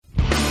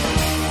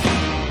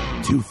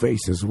Two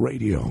Faces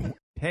Radio.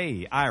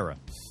 Hey, Ira.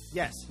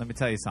 Yes, Let me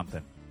tell you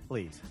something.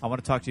 please. I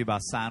want to talk to you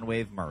about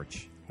Soundwave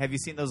merch. Have you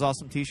seen those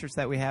awesome T-shirts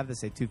that we have that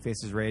say Two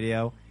Faces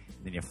Radio?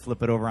 And then you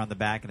flip it over on the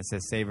back and it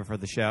says "Save it for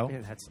the show."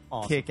 Man, that's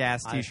awesome.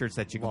 Kick-ass I T-shirts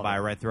that you can love buy it.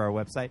 right through our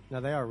website. No,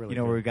 they are really You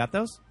know good. where we got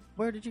those?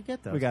 Where did you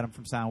get those? We got them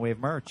from Soundwave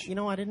merch. You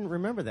know, I didn't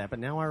remember that, but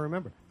now I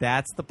remember.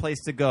 That's the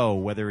place to go,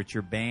 whether it's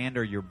your band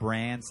or your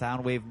brand.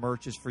 Soundwave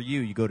merch is for you.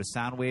 You go to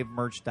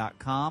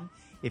soundwavemerch.com.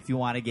 If you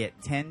want to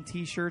get 10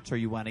 T-shirts or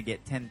you want to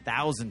get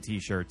 10,000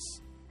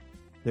 T-shirts,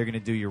 they're going to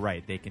do you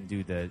right. They can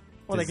do the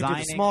Well, they can do the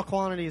designing. small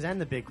quantities and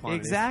the big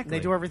quantities. Exactly.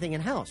 They do everything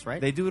in-house, right?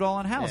 They do it all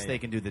in-house. Yeah, yeah. They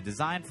can do the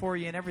design for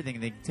you and everything.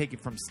 And they can take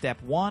it from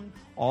step one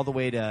all the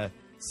way to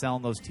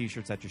selling those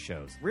T-shirts at your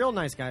shows. Real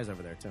nice guys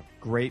over there, too.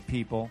 Great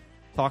people.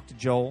 Talk to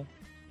Joel.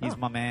 He's Oh.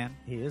 my man.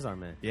 He is our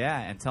man. Yeah,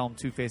 and tell him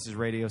Two Faces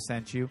Radio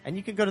sent you. And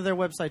you can go to their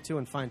website, too,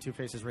 and find Two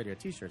Faces Radio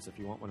T-shirts if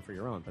you want one for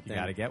your own. But You then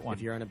gotta get one.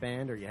 If you're in a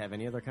band or you have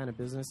any other kind of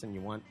business and you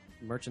want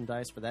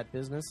merchandise for that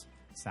business,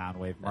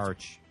 Soundwave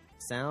merch.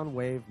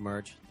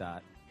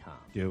 soundwavemerch.com.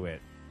 Do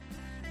it.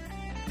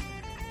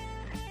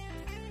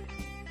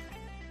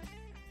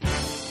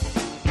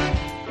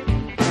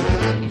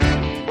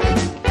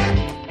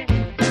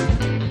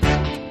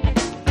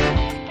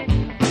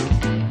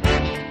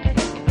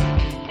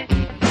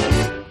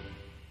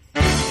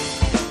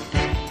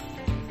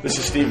 This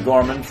is Steve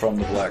Gorman from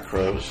the Black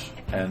Crowes,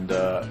 and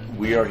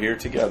we are here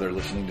together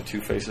listening to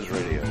Two Faces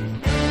Radio.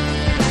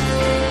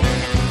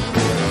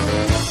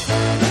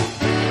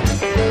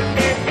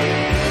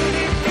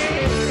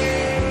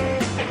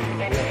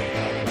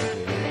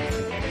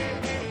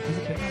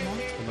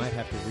 We might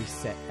have to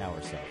reset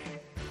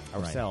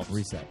ourselves.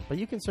 Reset. But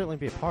you can certainly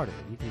be a part of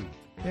it. You can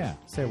Yeah.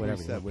 say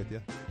whatever you Reset want. with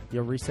you.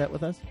 You'll reset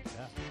with us?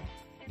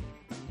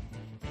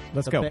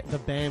 Let's the go. the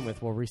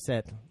bandwidth will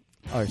reset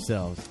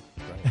ourselves.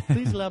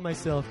 Please allow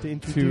myself to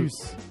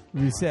introduce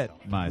Reset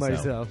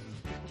myself.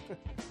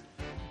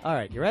 All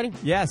right, you ready?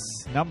 Yes,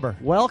 number.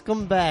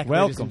 Welcome back, ladies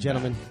Welcome and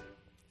gentlemen.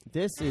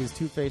 This is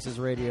Two Faces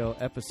Radio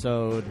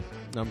episode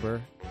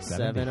number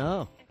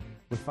 70.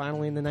 We're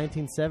finally in the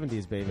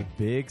 1970s, baby.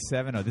 Big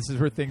 7-0. This is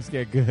where things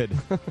get good.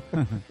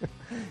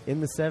 In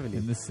the 70s.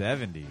 In the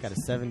 70s. Got a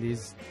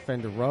 70s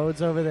Fender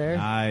Rhodes over there.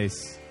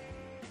 Nice.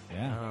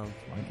 Yeah.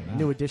 liking that.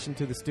 New addition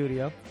to the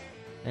studio.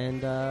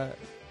 And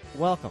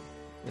welcome.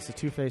 This is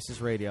Two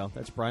Faces Radio.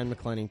 That's Brian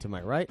McClenning to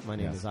my right. My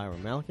name Yes. is Ira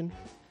Malkin.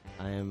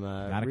 I am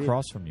Not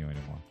across from you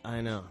anymore.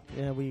 I know.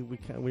 Yeah, we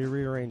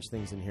rearranged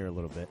things in here a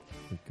little bit.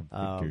 We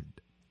completed.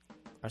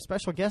 Our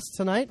special guest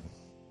tonight,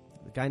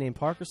 a guy named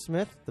Parker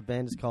Smith. The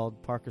band is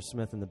called Parker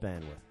Smith and the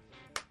Bandwidth.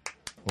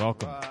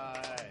 Welcome.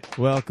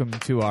 Welcome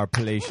to our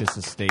palatious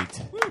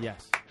estate.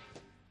 Yes.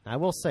 I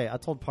will say, I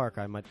told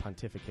Parker I might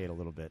pontificate a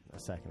little bit a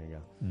second ago.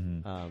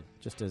 Mm-hmm.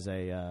 Just as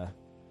a...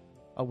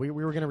 we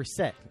were going to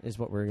reset, is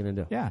what we were going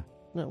to do. Yeah.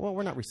 No, well,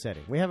 we're not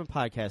resetting. We haven't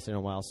podcasted in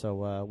a while,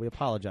 so we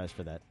apologize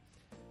for that.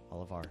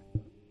 All of our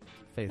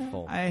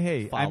faithful I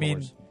mean,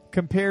 followers.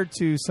 compared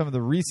to some of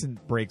the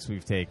recent breaks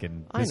we've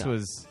taken, I this know.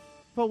 was...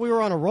 But we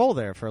were on a roll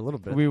there for a little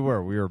bit. We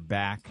were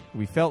back.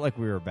 We felt like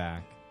we were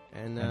back.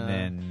 and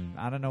then,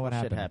 I don't know what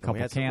shit happened. A couple We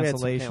had some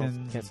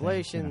cancellations.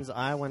 cancellations.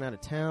 I went out of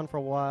town for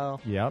a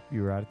while. Yep,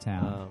 you were out of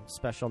town.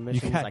 Special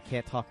missions got- I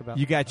can't talk about.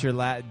 You got your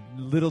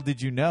little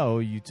did you know,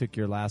 you took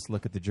your last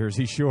look at the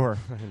Jersey Shore.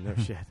 No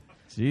shit.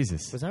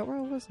 Jesus. Was that where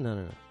I was?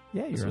 No.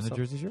 Yeah, you This were on was the some-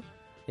 Jersey Shore.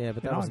 Yeah,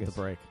 but In that wasn't August.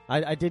 the break.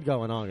 I did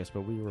go in August,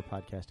 but we were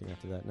podcasting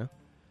after that. No,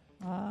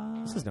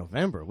 this is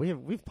November. We've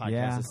podcasted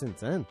Yeah.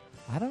 since then.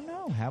 I don't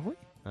know. Have we?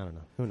 I don't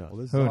know. Who knows?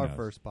 Well, this Who is our knows?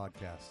 first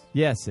podcast.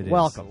 Yes, it is.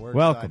 Welcome. So we're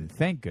Welcome. excited.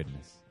 Thank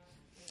goodness.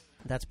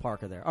 That's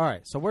Parker there. All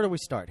right. So where do we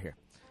start here?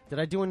 Did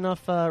I do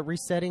enough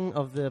resetting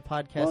of the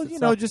podcast? Well,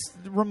 itself? just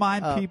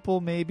remind Uh,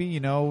 people maybe,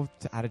 how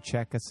to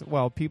check us.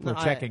 Well, people No,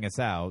 are checking us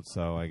out,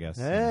 so I guess.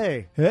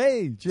 Hey,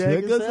 Hey,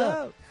 check us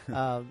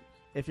out.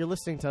 If you're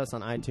listening to us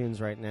on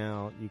iTunes right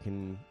now, you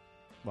can.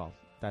 Well,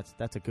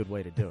 that's a good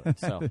way to do it.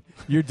 So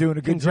You're doing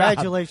a good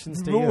congratulations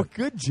job. to you.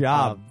 Good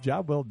job. Um,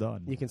 Job well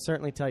done. You can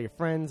certainly tell your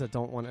friends that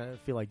don't want to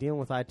feel like dealing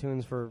with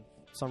iTunes for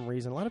some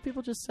reason. A lot of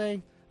people just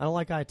say, I don't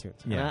like iTunes.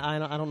 Yeah.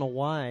 And I don't know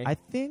why. I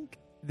think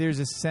there's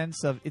a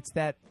sense of it's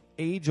that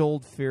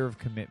age-old fear of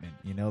commitment.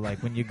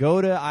 Like when you go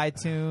to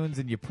iTunes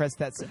and you press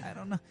that. I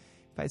don't know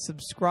if I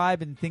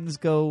subscribe and things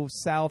go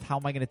south. How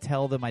am I going to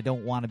tell them I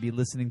don't want to be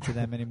listening to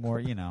them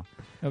anymore?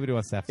 Nobody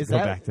wants to have to go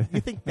back to. You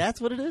think that's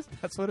what it is?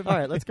 That's what it. All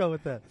right, let's go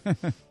with that.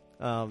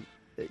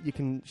 You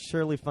can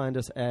surely find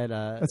us at...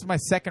 That's my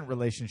second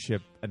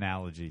relationship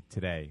analogy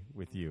today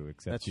with you,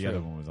 except That's the true.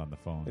 other one was on the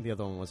phone. the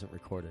other one wasn't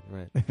recorded,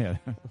 right? Yeah.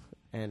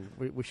 And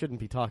we shouldn't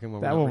be talking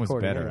when That we're not one was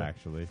recording better, anyway.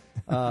 actually.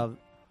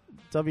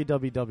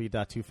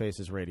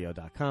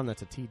 www.twofacesradio.com.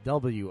 That's a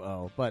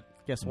TWO. But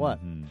guess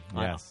what? Mhm.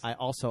 I- Yes. I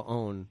also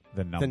own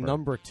The number. the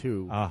number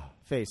 2 Ah.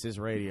 Faces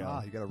Radio.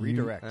 Ah, you got to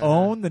redirect.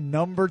 Own the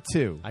number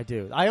 2. I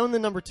do. I own the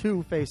number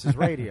 2 Faces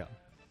Radio.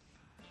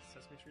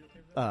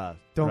 Domain.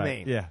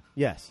 Right. Yeah.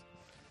 Yes.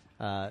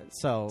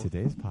 So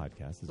Today's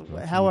podcast is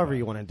brought to however by-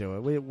 you want to do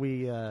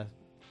it.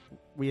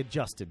 We we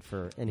adjusted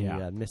for any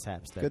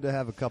mishaps. There. Good to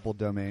have a couple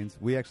domains.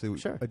 We actually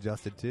Sure.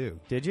 adjusted too.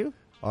 Did you?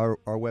 Our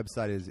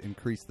website is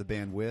Increase the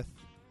Bandwidth,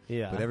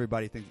 Yeah. but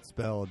everybody thinks it's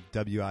spelled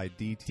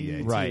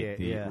WIDTH. Right.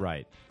 Yeah.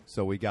 Right.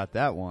 So we got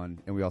that one,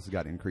 and we also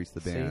got Increase the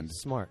Band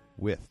See? Smart.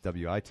 with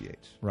WITH.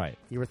 Right.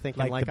 You were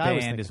thinking Like like the I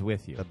was band thinking. is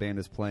with you. The band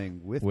is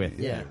playing with With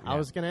me. you. Yeah, I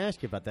was going to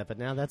ask you about that, but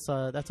now that's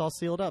all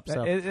sealed up.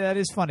 So That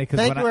is funny because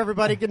thank you,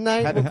 everybody. Good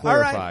night. Had to All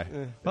clarify.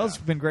 right. Well, it's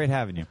been great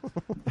having you.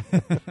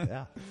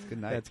 Yeah.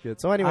 Good night. That's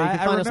good. So anyway, you can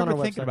I find us on remember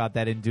our thinking website. about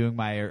that in doing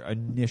my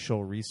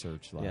initial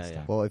research last Yeah, yeah.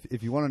 time. Well,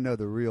 if you want to know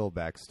the real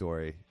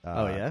backstory,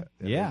 Oh, yeah?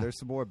 Yeah. there's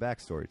some more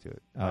backstory to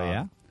it. Oh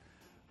yeah.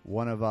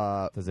 One of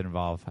Does it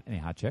involve any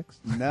hot chicks?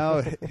 no,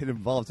 it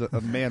involves a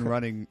man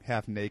running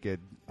half naked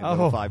in Oh.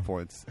 little 5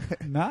 points,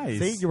 Nice.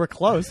 See, you were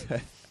close.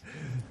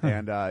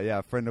 and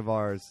a friend of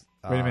ours.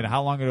 Wait a minute.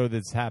 How long ago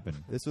did this happen?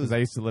 This 'Cause was- I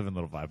used to live in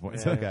Little Five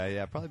Points. Okay,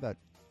 yeah, probably about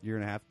a year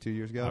and a half, 2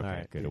 years ago. Okay. All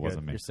right, good. you're It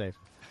wasn't me. You're safe.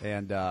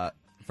 And a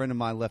friend of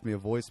mine left me a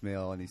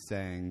voicemail, and he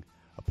sang,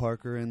 "A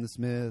Parker and the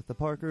Smith, a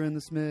Parker and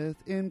the Smith,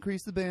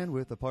 increase the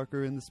bandwidth, a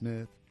Parker and the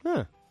Smith."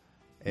 Huh.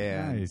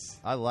 And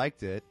Nice. I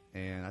liked it,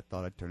 and I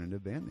thought I'd turn it into a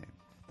band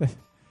name.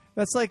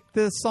 That's like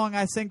the song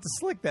I sang to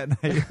Slick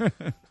that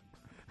night.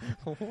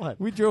 What?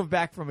 We drove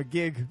back from a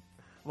gig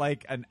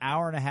like an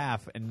hour and a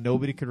half, and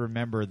nobody could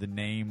remember the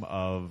name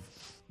of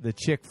the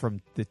chick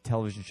from the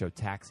television show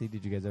Taxi.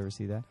 Did you guys ever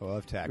see that? I love We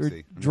were Taxi. I've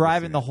never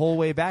driving seen the it. whole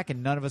way back,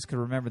 and none of us could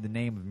remember the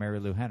name of Mary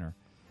Lou Henner.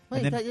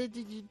 Wait, And then-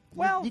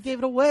 you gave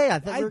it away. I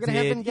thought we were going to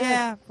have them guess.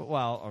 yeah. But,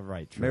 well, all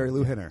right. True. Mary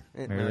Lou Henner.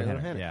 Mary Lou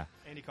Henner. Yeah.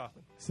 Andy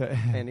Kaufman. So,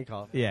 Andy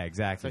Kaufman. yeah,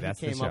 exactly. So That's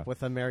he the came show. up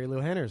with a Mary Lou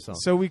Henner song.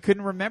 So we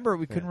couldn't remember.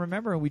 We couldn't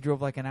remember. And we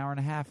drove like an hour and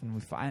a half, and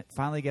we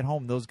finally get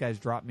home. Those guys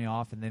drop me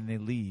off, and then they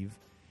leave.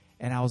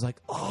 And I was like,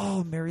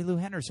 "Oh, Mary Lou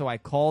Henner!" So I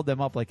called them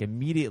up like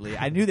immediately.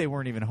 I knew they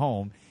weren't even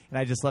home, and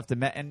I just left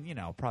them, and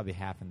probably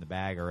half in the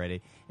bag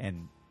already,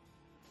 and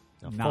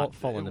not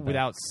full in the bag.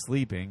 without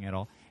sleeping at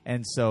all.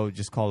 And so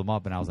just called them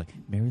up, and I was like,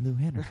 "Mary Lou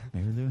Henner,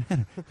 Mary Lou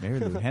Henner, Mary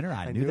Lou Henner."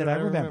 I knew that I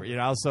remember.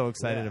 I was so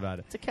excited about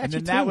it. It's a catchy and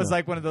then that tune, was though.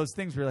 like one of those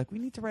things where you're like, we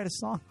need to write a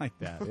song like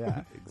that.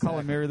 Yeah, Call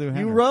it Mary Lou Henner.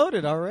 You wrote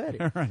it already.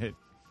 right.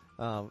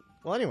 Well,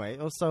 anyway,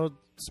 it was so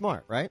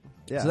smart, right?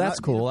 Yeah, So that's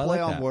you cool. I play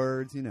like on that.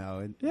 words,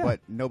 Yeah. but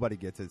nobody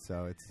gets it,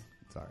 so it's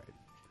all right.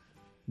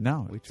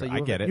 No, So I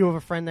get it. You have a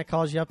friend that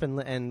calls you up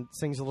and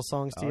sings little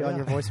songs to Oh, you on yeah.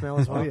 your voicemail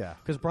as well? Oh, yeah.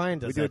 Because Brian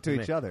does We do that it to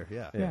me. each other.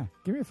 Yeah. Yeah,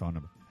 give me your phone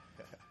number.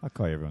 I'll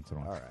call you every once in a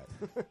while. All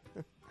right.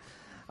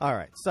 All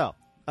right. So,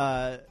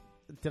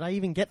 did I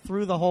even get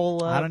through the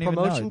whole I don't even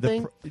know. promotion The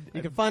thing?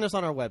 You can find us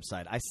on our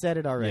website. I said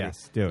it already.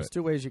 Yes, do There's it.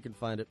 2 ways you can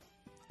find it.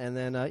 And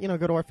then,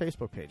 go to our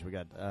Facebook page. We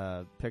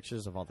got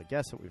pictures of all the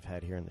guests that we've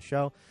had here in the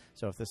show.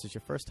 So if this is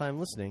your first time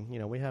listening,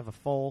 we have a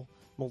full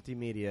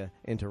multimedia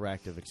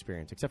interactive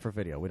experience, except for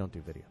video. We don't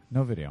do video,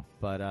 No video.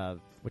 but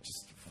which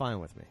is fine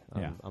with me.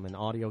 Yeah. I'm an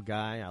audio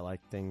guy. I like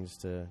you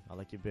to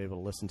be able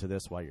to listen to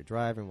this while you're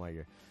driving, while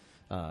you're,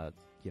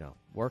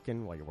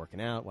 working, while you're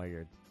working out, while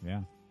you're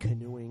Yeah,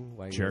 canoeing,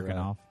 while jerking you're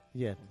off.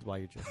 Yeah, while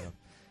you're jerking off.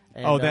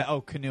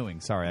 And,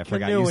 canoeing. Sorry, I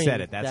forgot you canoeing,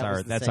 said it. That's that was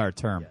our the that's same. our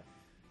term.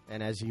 Yeah.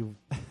 And as you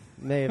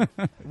may have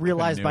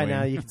realized by now,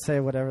 Canoeing. you can say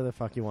whatever the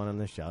fuck you want on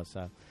this show.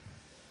 So,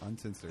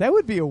 Uncensored. That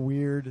would be a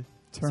weird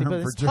term See,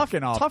 but for it's tough,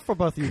 jerking off. tough for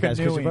both of you guys because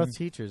you're Canoeing. both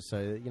teachers. So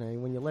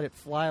when you let it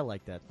fly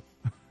like that,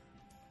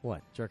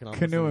 what jerking off?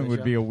 Canoeing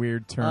would be a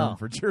weird term Oh.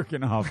 for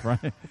jerking off,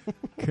 right?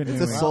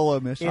 Canoeing. It's a solo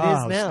mission. It is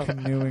I was now.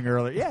 Canoeing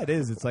earlier. Yeah, it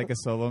is. It's like a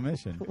solo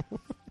mission.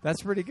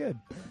 That's pretty good.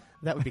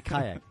 That would be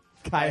kayak.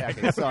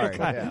 Kayaking, sorry.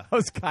 Yeah. I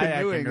was kayaking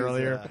Canoeing is,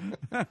 earlier.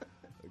 a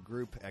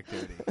group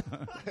activity.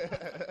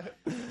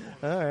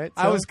 All right.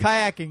 I was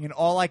kayaking, and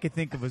all I could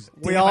think of was,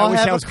 We "Damn, all I wish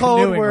have I a was code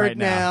canoeing word right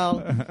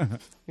now."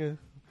 Yeah.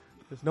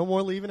 There's no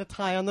more leaving a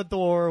tie on the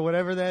door or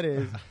whatever that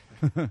is.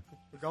 We're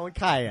going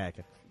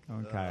kayaking.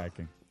 Going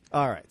kayaking.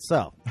 All right,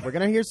 so we're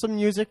going to hear some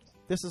music.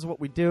 This is what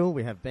we do.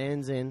 We have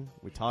bands in.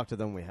 We talk to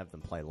them. We have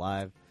them play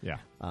live. Yeah.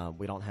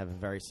 We don't have a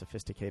very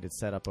sophisticated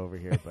setup over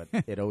here, but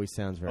it always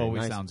sounds very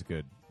Always nice. sounds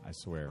good. I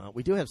swear.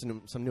 We do have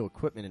some new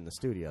equipment in the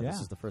studio. Yeah.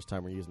 This is the first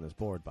time we're using this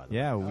board, by the way.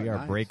 Yeah, we are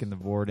nice. breaking the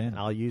board in. And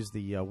I'll use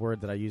the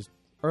word that I used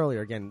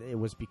earlier. Again, it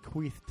was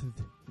bequeathed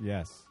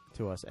Yes.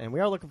 to us. And we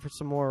are looking for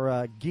some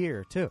more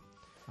gear, too.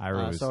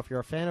 Iros. So if you're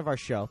a fan of our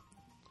show,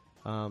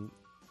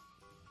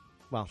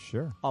 well,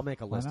 Sure. I'll make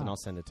a Why list and not? I'll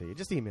send it to you.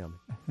 Just email me.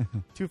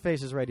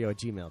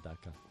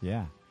 twofacesradio@gmail.com.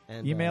 Yeah.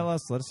 And, Email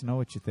us. Let us know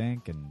what you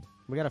think, and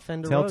We got a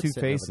Fender tell Rhodes Two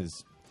sitting over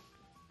Faces. there.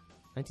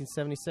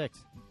 1976.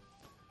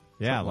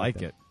 Yeah, I Something like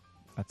like it.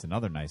 That's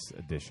another nice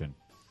addition.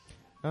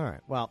 All right.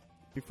 Well,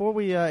 before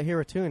we hear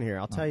a tune here,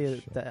 I'll tell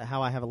you shit.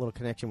 how I have a little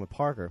connection with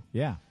Parker.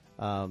 Yeah.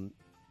 You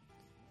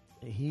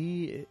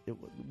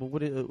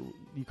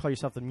call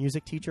yourself the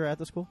music teacher at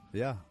the school?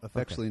 Yeah,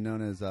 affectionately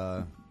known as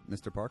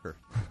Mr. Parker.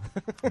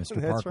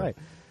 Mr. That's Parker.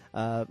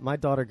 right. My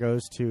daughter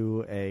goes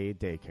to a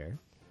daycare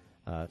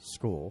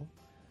school,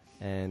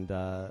 and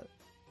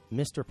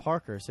Mr.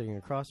 Parker, sitting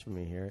across from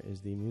me here, is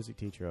the music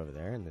teacher over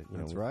there. And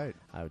That's right.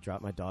 I would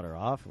drop my daughter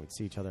off, and we'd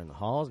see each other in the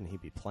halls, and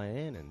he'd be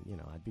playing,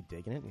 and I'd be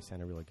digging it, and he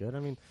sounded really good.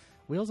 I mean,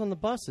 Wheels on the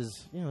Bus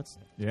is, it's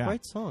Yeah. a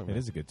great song. It man.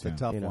 is a good It's a tune.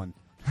 tough You know. one.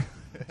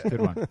 It's a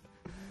good one.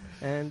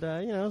 And,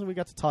 we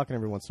got to talking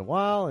every once in a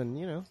while, and,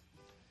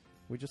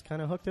 we just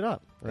kind of hooked it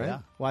up, right? Yeah.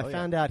 Well, I Oh, yeah.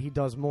 found out he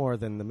does more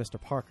than the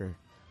Mr. Parker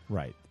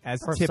Right.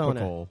 As persona.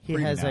 typical. He you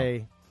has know.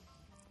 a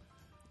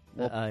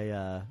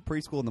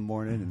Preschool in the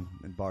morning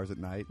and bars at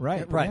night.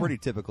 Right, Pretty,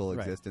 right. typical Right.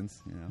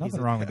 existence. You know.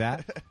 Nothing wrong with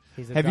that.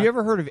 he's a Have doc- you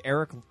ever heard of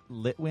Eric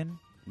Litwin?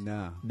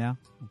 No. No?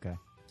 Okay.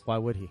 Why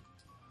would he?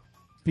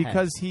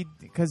 Because he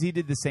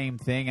did the same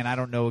thing, and I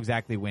don't know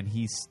exactly when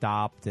he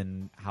stopped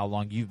and how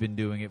long you've been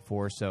doing it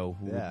for, so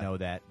who would Yeah. know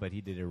that, but he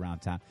did it around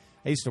time.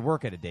 I used to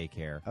work at a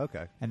daycare,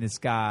 Okay. and this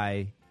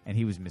guy, and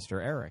he was Mr.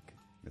 Eric.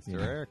 Mr. You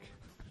know, Eric.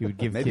 He would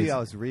give Maybe kids... I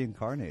was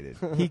reincarnated.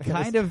 He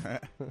kind of...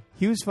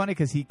 He was funny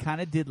because he kind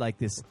of did like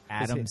this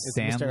Adam is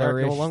Mr.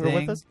 Eric no Sandler-ish longer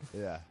thing, with us?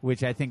 Yeah.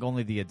 which I think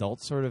only the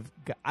adults sort of...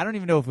 I don't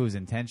even know if it was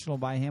intentional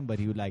by him, but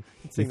he would like...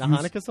 Sing the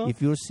Hanukkah song?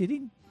 If you're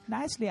sitting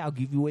nicely, I'll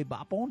give you a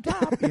bop on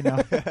top,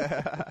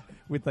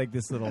 with like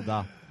this little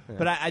doll. Yeah.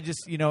 But I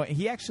just,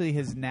 he actually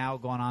has now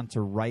gone on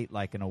to write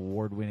like an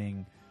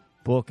award-winning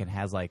book and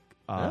has like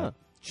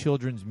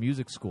children's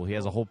music school. He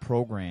has a whole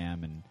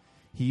program, and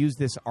he used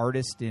this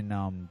artist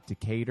in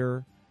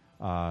Decatur,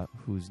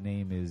 whose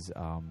name is...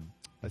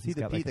 Is he he's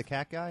the got, Pete like, the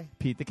Cat guy?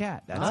 Pete the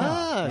Cat. That's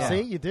Ah, him. Yeah.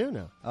 see, you do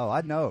know. Oh,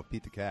 I know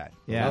Pete the Cat.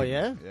 Yeah. Oh,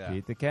 yeah? Yeah.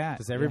 Pete the Cat.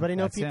 Does everybody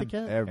know that's Pete the him.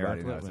 Cat?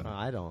 Everybody Eric knows Litwin. him. Oh,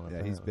 I don't.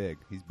 Yeah, he's big.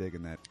 He's big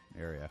in that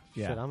area.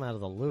 Yeah. Shit, I'm out of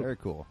the loop. Very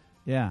cool.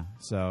 Yeah.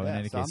 So in Yeah,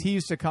 any so case, I'm- he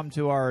used to come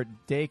to our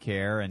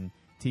daycare and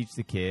teach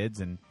the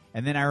kids, and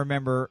then I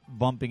remember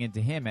bumping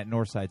into him at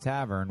Northside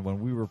Tavern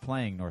when we were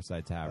playing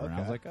Northside Tavern. I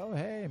was Okay. like, "Oh,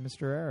 hey,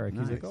 Mr. Eric."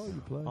 He's like, Nice. "Oh,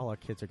 you play?" All our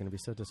kids are going to be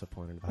so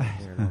disappointed about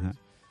hearing all this.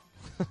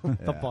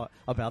 Yeah.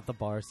 About the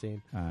bar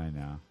scene. I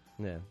know,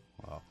 Yeah.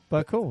 Wow.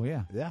 but cool.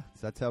 Yeah. Yeah,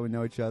 so that's how we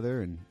know each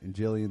other. And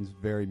Jillian's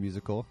very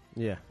musical.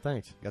 Yeah,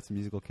 thanks. Got some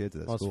musical kids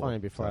at that Well, it's school. funny.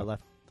 Before I So-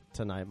 left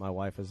tonight, my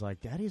wife was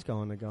like, Daddy's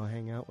going to go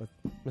hang out with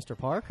Mr.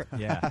 Parker.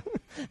 Yeah.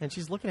 And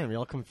she's looking at me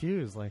all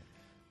confused, like,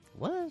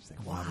 what? She's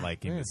like, Well, I'm "Why?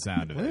 liking Yeah. the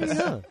sound of What do you this.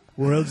 know?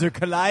 Worlds are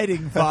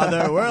colliding,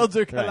 Father. Worlds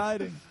are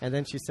colliding. And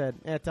then she said,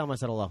 tell him I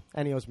said hello.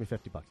 And he owes me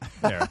 $50.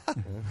 There.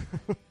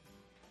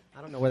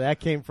 I don't know where that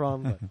came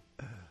from, but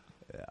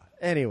Yeah.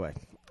 anyway.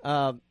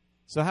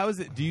 So how is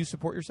it? Do you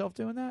support yourself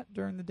doing that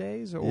during the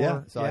days? Or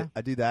Yeah, so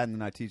I do that, and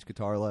then I teach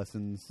guitar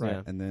lessons,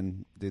 Right. and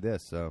then do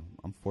this. So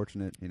I'm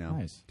fortunate,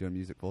 Nice. doing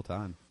music full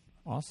time.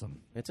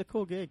 Awesome. It's a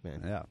cool gig,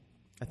 man. Yeah,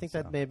 I think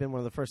So- that may have been one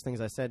of the first things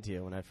I said to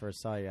you when I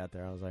first saw you out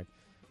there. I was like,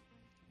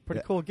 pretty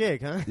Yeah. cool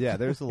gig, huh? yeah.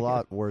 There's a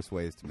lot worse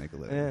ways to make a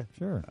living. Yeah.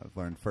 Sure. I've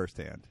learned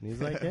firsthand. And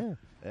he's like, yeah.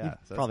 Yeah, You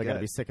so probably got got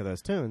to be sick of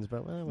those tunes,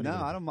 but what are you No,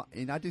 gonna I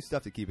don't. I do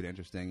stuff to keep it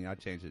interesting. I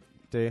change it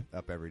do. Do you?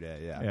 up every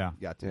day. Yeah, Yeah.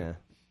 got to. Yeah.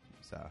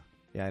 So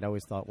Yeah, I'd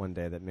always thought one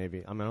day that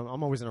maybe I'm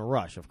always in a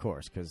rush, of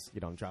course, because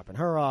I'm dropping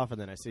her off,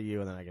 and then I see you,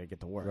 and then I got to get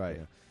to work. Right.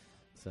 You know?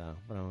 So,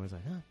 but I'm always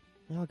like,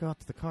 I'll go out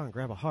to the car and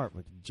grab a harp, and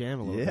we can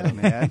jam a little yeah, bit.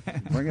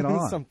 man, bring it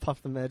on. Some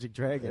Puff the Magic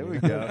Dragon. There we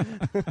you know?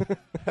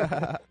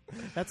 go.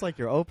 That's like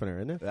your opener,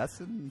 isn't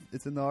it?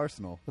 It's in the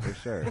arsenal for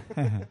sure.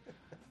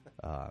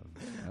 I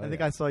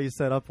think I saw you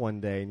set up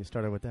one day, and you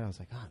started with that. I was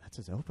like, that's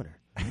his opener.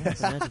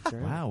 That's Magic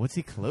Dragon. Wow. What's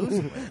he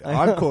closing with?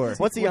 Encore.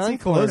 What's the What's he encore?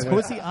 closing?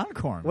 What's the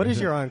encore? What is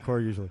your encore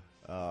usually?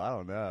 I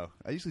don't know.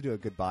 I usually do a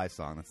goodbye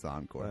song. That's the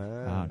encore.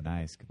 Oh,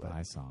 nice.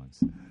 Goodbye songs.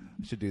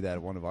 I should do that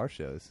at one of our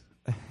shows.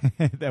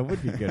 That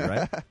would be good,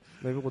 right?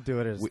 Maybe we'll do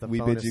it as the We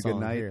bonus bid you good song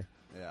night. here.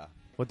 Yeah,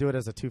 We'll do it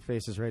as a Two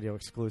Faces Radio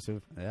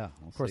exclusive. yeah.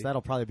 Of course,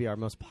 that'll probably be our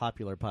most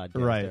popular podcast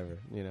Right. ever.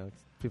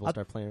 People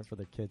start playing it for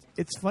their kids.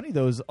 It's funny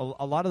though.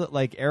 A lot of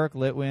like Eric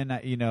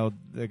Litwin,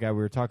 the guy we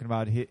were talking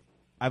about.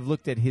 I've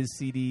looked at his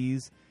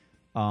CDs.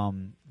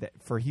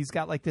 He's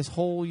got like this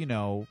whole,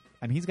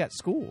 he's got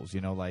schools,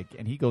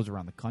 and he goes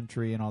around the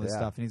country and all this Yeah.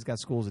 stuff, and he's got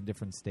schools in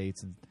different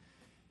states and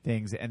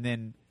things. And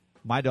then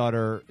my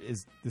daughter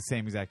is the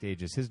same exact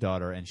age as his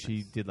daughter, and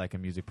she did like a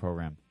music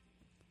program.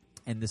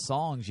 And the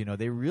songs,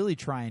 they really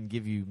try and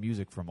give you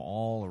music from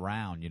all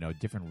around,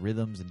 different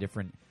rhythms and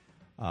different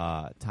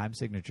time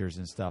signatures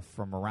and stuff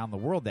from around the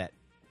world that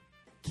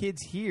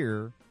kids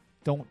here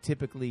don't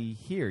typically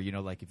hear.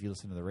 Like if you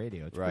listen to the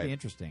radio, it's Right. pretty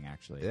interesting,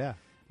 actually. Yeah.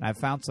 And I've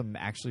found some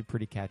actually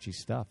pretty catchy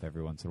stuff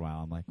every once in a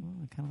while. I'm like,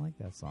 I kind of like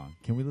that song.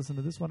 Can we listen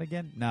to this one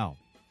again? No,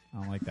 I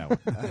don't like that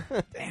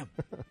one. Damn.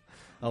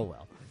 Oh,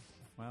 well.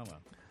 Well.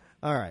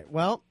 All right.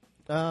 Well,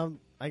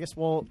 I guess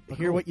we'll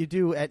hear what you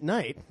do at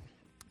night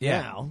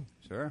now.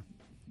 Sure.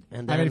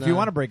 And I mean, then, if you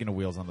want to break into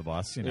Wheels on the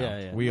Bus,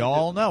 Yeah. we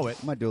all know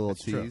it. Might do a little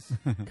That's true.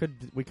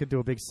 tease. we could do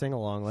a big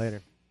sing-along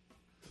later.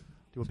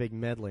 Do a big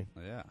medley.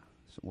 Yeah.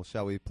 Well,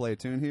 shall we play a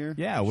tune here?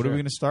 Yeah, what are we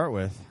going to start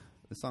with?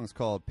 This song's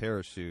called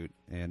Parachute,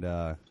 and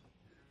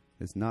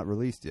it's not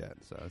released yet.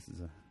 So this is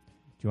Do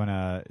you want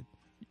to...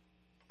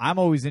 I'm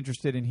always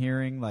interested in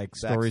hearing like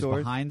stories Backstories?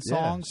 behind Yeah,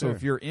 songs. So sure.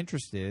 if you're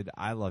interested,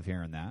 I love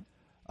hearing that.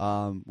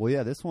 well,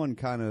 yeah, this one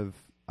kind of,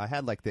 I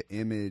had like the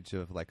image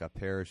of like a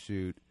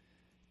parachute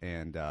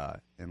and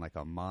like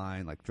a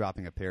mine, like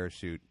dropping a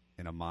parachute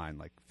in a mine,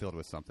 like filled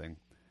with something.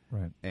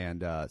 Right.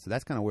 And so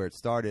that's kind of where it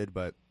started,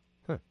 but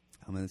Huh.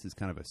 I mean, this is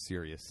kind of a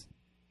serious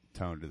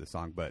tone to the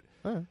song, but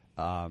All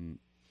right.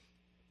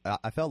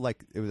 I felt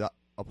like it was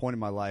a point in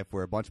my life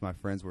where a bunch of my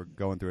friends were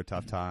going through a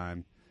tough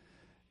time,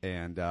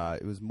 and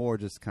it was more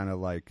just kind of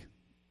like,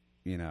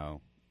 you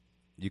know,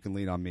 you can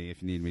lean on me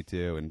if you need me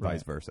to, and Right.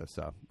 vice versa.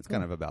 So it's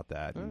kind of about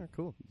that, All and right,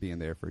 cool. being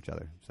there for each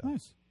other. So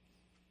Nice.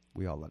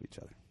 we all love each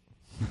other.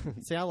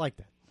 See, I like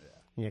that.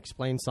 You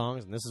explain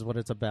songs, and this is what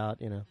it's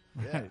about. You know,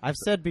 Yeah. I've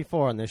said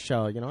before on this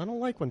show. You know, I don't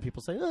like when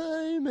people say,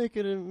 "Hey, make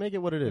it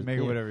what it is. Make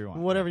it Yeah, whatever you want."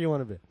 Whatever you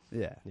want to be.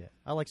 Yeah. Yeah,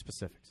 I like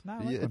specifics. No, I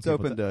like when It's people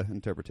open do- to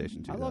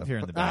interpretation too. I love though.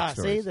 hearing the Ah,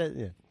 see backstories.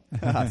 that?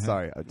 Yeah.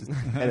 Sorry, I just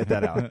edit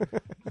that out.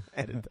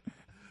 Edit.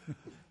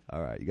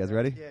 All right, you guys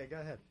ready? Yeah, go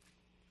ahead.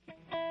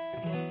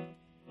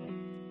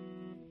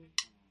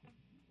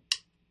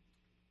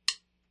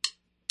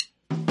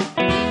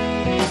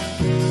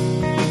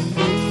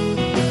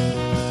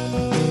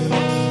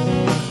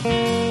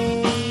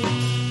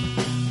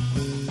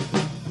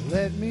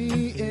 Let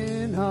me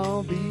in,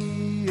 I'll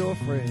be your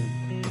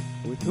friend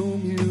with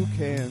whom you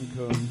can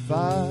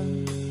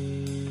confide.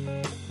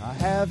 I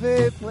have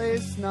a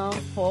place not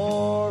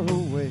far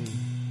away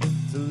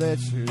to let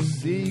your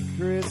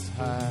secrets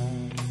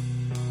hide.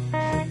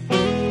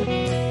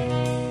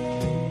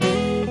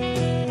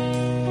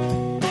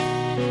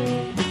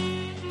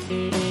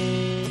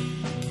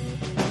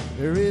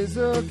 There is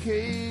a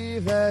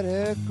cave that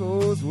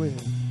echoes with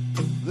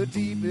the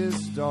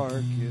deepest,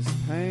 darkest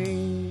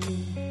pain.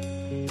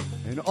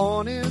 And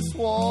on its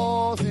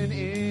walls and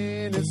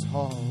in its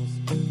halls,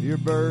 your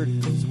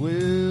burdens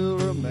will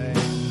remain.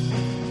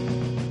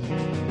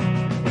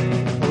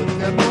 Put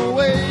them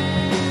away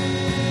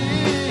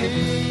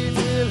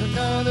till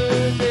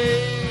another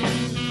day.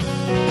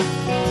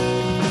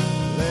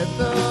 Let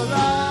the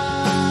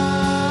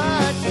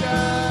light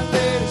shine,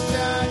 let it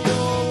shine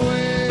your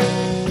way.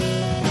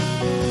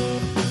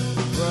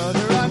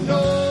 Brother, I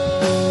know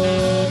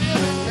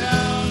you've been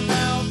down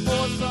now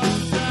for some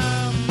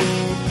time.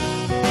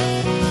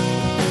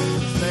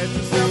 Let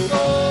yourself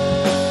go,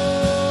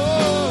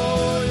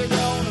 you're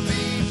gonna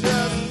be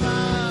just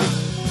fine.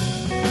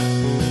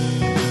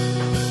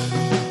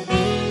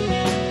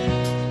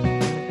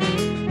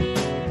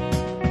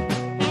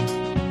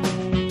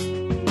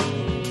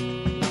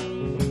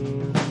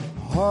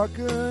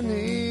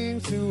 Hearkening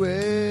to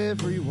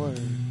every word,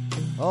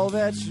 all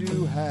that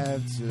you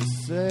have to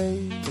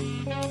say.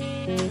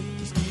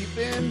 Just keep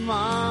in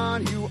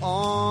mind you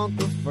aren't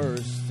the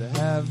first to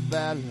have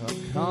bad luck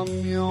come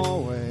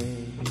your way.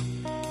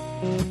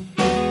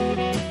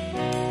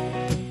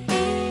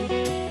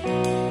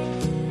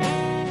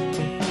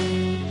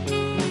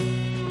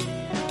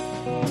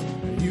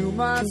 You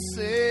might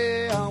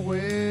say I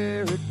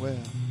wear it well,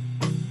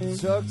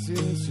 tucked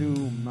into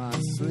my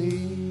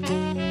sleeve.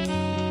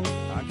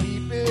 I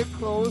keep it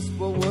close,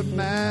 but what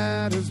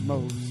matters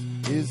most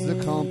is the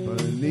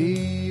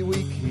company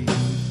we keep.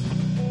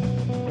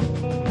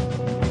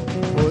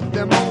 Put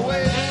them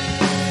away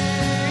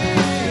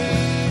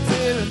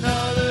till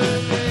another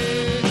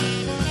day.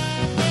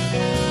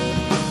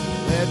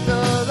 Let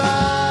the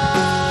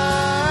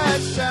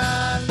light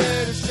shine,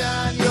 let it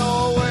shine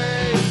your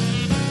way.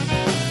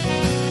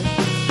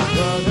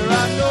 Brother,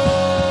 I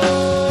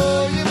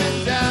know you've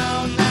been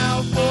down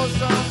now for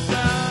some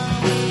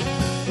time.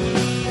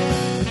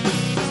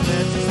 Just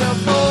let yourself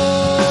go,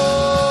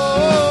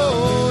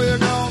 you're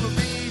gonna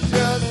be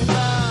just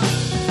fine.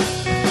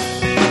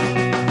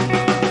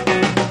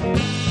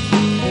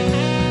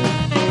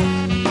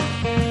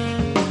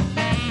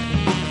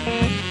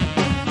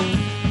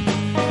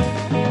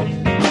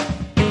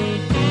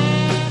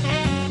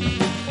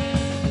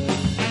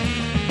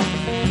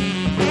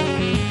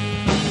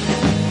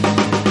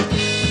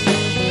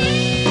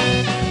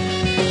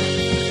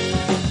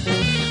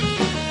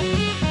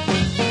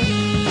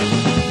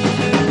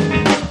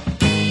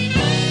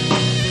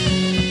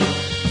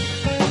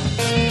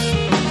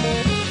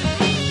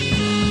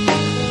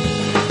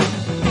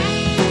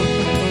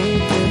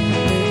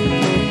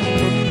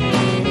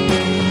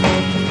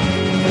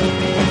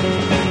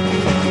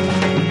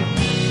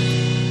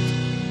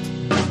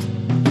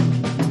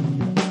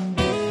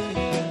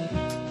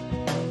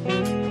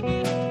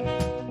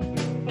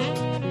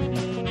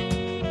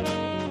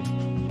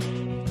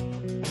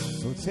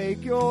 So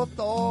take your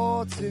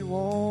thoughts, it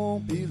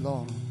won't be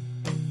long.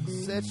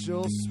 Set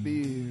your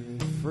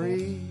spirit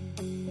free.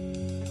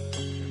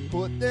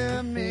 Put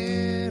them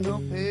in a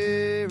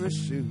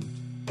parachute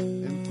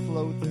and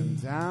float them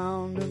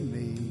down to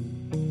me.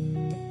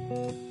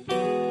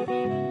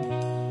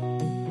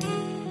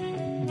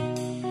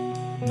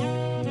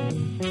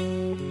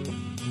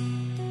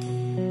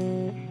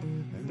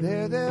 And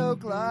there they'll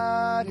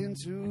glide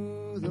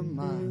into the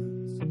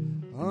mines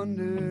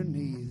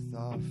underneath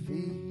our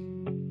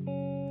feet,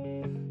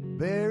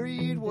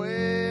 buried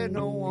where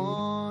no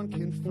one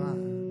can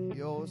find.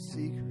 Your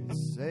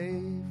secret's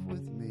safe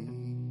with me.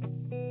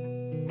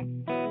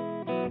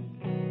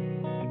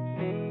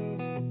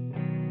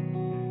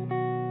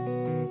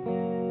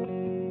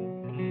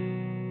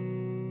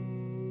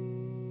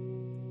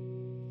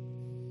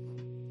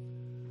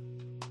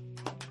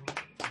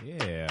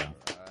 Yeah.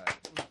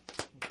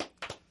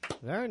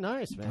 Very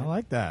nice, man. I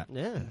like that.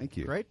 Yeah. Thank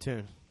you. Great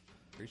tune.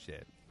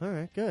 Appreciate it. All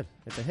right, good.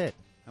 It's a hit.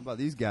 How about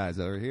these guys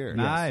over here?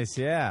 Nice,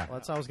 yeah. Well,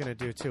 that's what I was going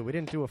to do, too. We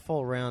didn't do a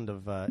full round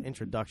of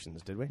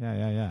introductions, did we?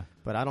 Yeah.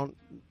 But I don't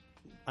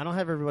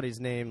have everybody's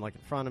name like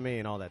in front of me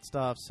and all that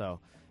stuff, so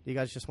you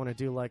guys just want to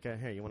do like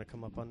here, you want to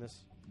come up on this?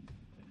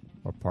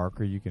 Or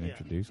Parker, you can Yeah.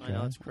 introduce. I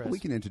know, it's Chris. We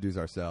can introduce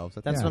ourselves.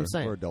 That's what I'm we're-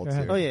 saying. We're adults Go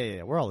ahead. here. Oh,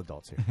 yeah. We're all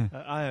adults here.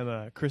 I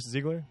am Chris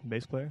Ziegler,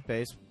 bass player,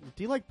 Bass.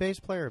 Do you like bass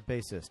player or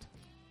bassist?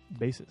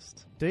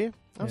 bassist. Do you?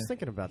 I was Yeah.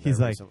 thinking about that He's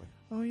like, recently.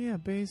 oh, yeah,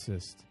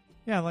 bassist.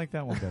 Yeah, I like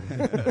that one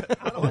better.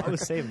 I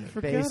was saving it.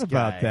 Forgot Bass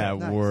about guy. that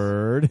Nice.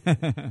 word.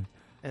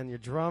 And your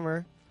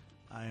drummer,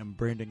 I am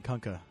Brandon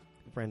Kunka.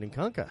 Brendan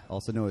Kunka.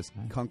 Also known as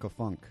Nice. Kunka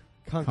Funk.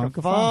 Kunka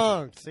Kunka Funk.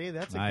 Funk. See,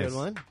 that's a Nice. good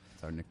one.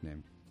 That's our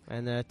nickname.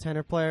 And the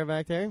tenor player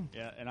back there,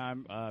 Yeah, and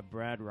I'm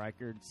Brad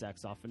Reichard,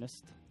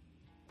 saxophonist.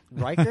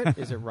 Reichert.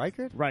 Is it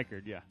Reichert?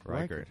 Reichard, yeah.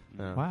 Reichert.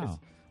 No, Wow. it's-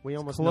 we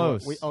almost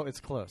close. know. It's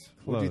close.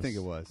 What do you Close. think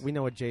it was? We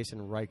know a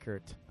Jason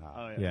Reichert.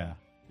 Oh, yeah. Yeah.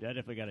 Yeah, I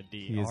definitely got a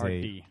D. He is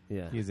RD.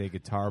 Yeah. He is a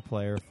guitar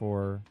player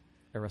for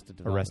Arrested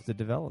Development. Arrested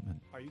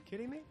Development. Are you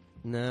kidding me?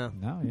 No.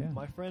 No, yeah.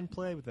 My friend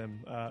played with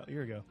them a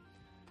year ago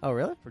Oh,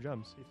 really? for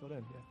drums. He filled in.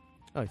 Yeah.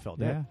 Oh, he felt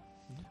Yeah, dead.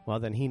 Well,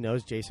 then he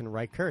knows Jason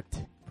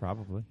Reichert,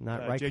 probably.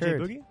 not JJ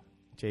Reichert. Boogie.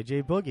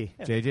 JJ Boogie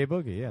JJ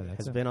Boogie, yeah. That's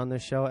has it. been on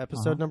this show,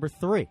 episode Uh-huh. number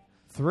 3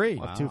 3.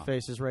 of Two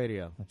Faces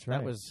Radio. That's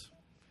right.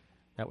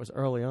 That was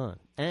early on,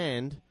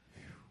 and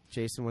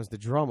Jason was the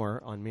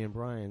drummer on me and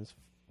Brian's.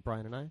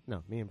 Brian and I?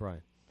 No, me and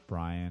Brian.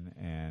 Brian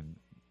and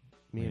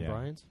Me and Yeah.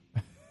 Brian's.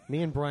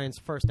 Me and Brian's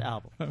first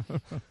album.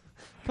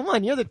 Come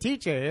on, you're the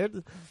teacher here.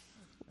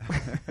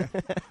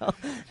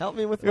 Help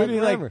me with it my would be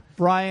grammar. like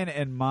Brian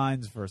and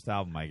mine's first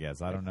album, I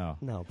guess. I don't know.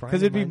 No, Brian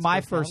Because it'd and be mine's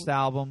my first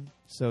album,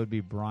 so it'd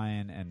be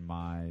Brian and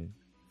my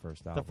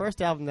first album. The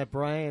first album that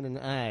Brian and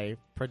I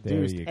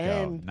produced you go.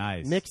 and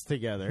Nice. mixed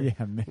together.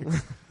 Yeah,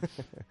 mix.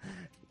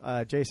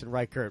 Jason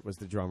Reichert was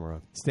the drummer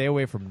on. Stay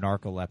away from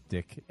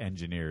narcoleptic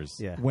engineers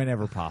Yeah.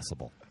 whenever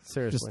possible.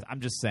 Seriously.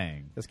 I'm just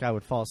saying. This guy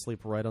would fall asleep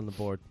right on the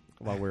board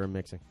while we were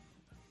mixing.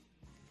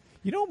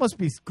 You know what must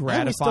be And we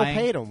gratifying? still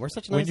paid him. We're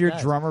such nice when your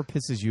guys. drummer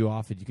pisses you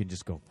off and you can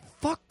just go,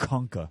 fuck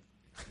Kunka.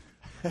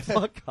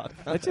 Fuck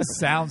That just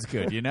sounds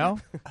good, you know?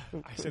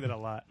 I say that a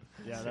lot.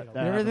 Yeah, Say that it a lot.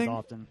 happens Everything?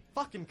 often.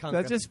 fucking Kunka.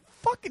 That's just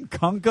fucking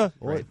Kunka.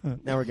 Right.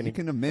 Now we're gonna. You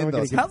can now we're amend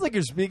gonna those. get- Sounds like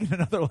you're speaking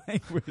another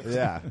language.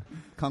 Yeah.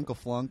 Kunka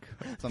Flunk.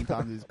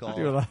 Sometimes he's I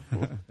do a called.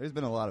 lot. There's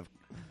been a lot of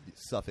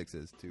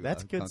suffixes to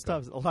That's good Kunka.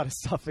 stuff. A lot of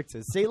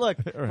suffixes. See, look,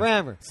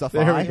 grammar. Suffi.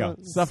 There we go.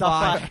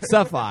 Suffi.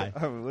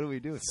 Suffi. What do we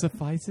do?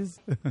 Suffices?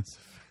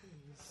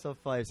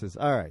 Suffices.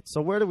 All right.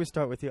 So where do we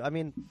start with you? I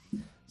mean,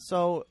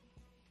 so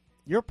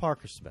you're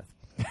Parker Smith.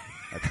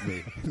 That's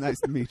me. Nice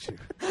to meet you.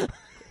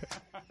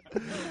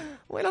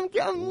 Wait, I'm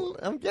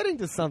getting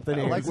to something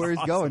I here. like where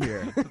he's going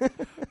here.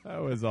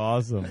 That was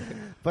awesome.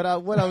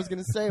 But what I was going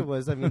to say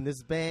was, I mean,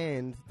 this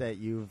band that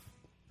you've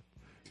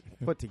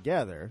put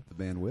together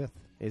The bandwidth.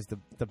 is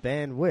the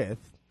band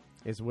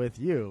is with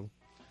you.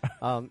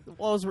 Well,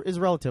 is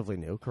relatively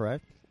new,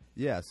 correct?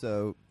 Yeah,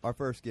 so our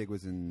first gig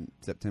was in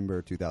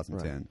September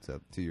 2010, Right.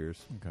 so 2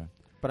 years. Okay.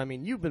 But I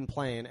mean, you've been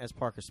playing as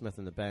Parker Smith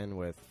in the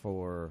bandwidth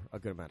for a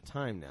good amount of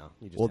time now.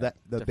 You just Well, have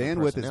the different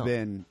bandwidth has personnel.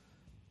 been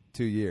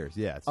 2 years,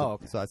 yeah. So, Oh,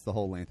 okay. so that's the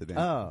whole length of the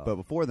band. Oh. But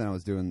before then, I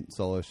was doing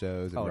solo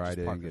shows and Oh, just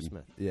writing. Parker and,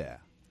 Smith. Yeah,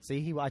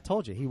 See, I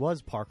told you he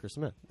was Parker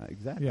Smith.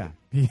 exactly. Yeah.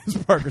 He is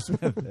Parker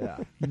Smith. Yeah,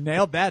 You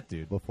nailed that,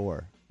 dude.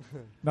 before.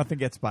 Nothing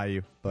gets by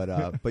you. But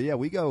yeah,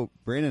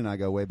 Brandon and I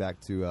go way back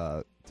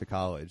to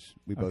college.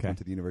 We both Okay. went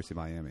to the University of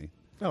Miami.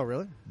 Oh,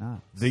 really? Nah.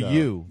 The So,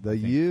 U. The I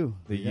think. U.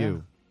 The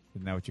U.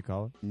 Isn't that what you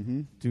call it?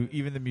 Mm-hmm. Do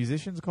even the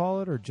musicians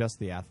call it, or just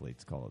the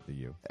athletes call it the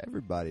U?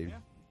 Everybody,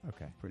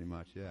 Okay. pretty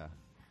much, yeah.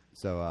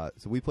 So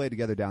we played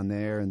together down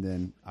there, and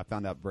then I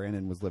found out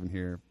Brandon was living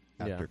here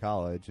after Yeah.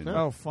 college, and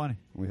Oh, funny.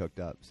 we hooked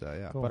up. So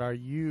yeah. Cool. But are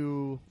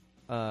you?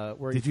 Where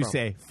are Did you you from?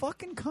 say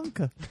fucking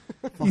Kunka?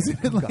 He's in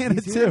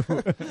Atlanta too.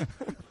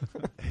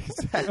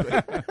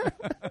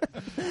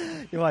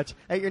 You watch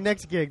at your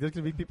next gig. There's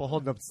gonna be people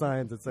holding up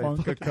signs that say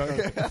Funka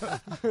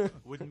Kunka.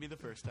 Wouldn't be the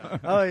first time.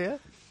 Oh yeah.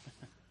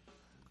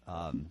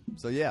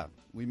 So yeah,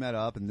 we met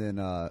up, and then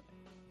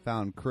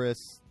found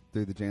Chris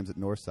through the jams at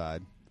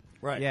Northside.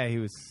 Right. Yeah, he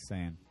was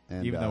saying.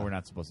 And, even though we're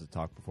not supposed to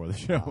talk before the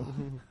show.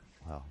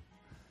 Wow.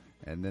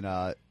 And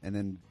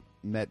then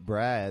met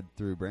Brad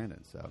through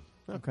Brandon. So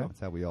Okay. that's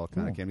how we all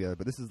kind Cool. of came together.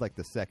 But this is like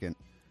the second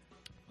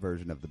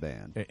version of the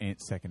band. It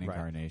ain't second Right.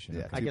 incarnation.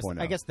 Yeah. Okay. I guess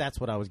 2.0. I guess that's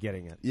what I was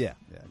getting at. Yeah.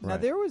 Yeah. Now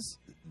Right. there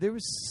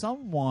was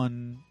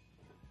someone.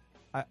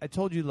 I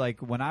told you, like,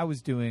 when I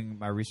was doing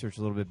my research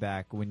a little bit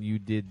back, when you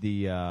did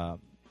the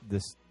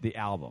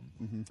album,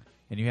 Mhm.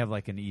 and you have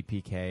like an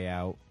EPK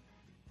out.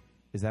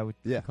 Is that what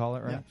Yeah. you call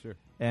it, right? Yeah, sure.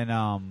 And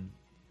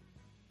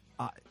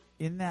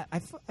in that, I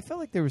felt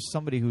like there was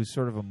somebody who's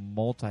sort of a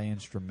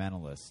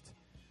multi-instrumentalist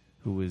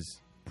who was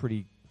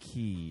pretty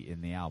key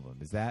in the album.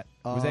 Was that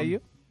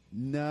you?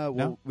 No.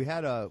 Well, No? we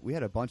had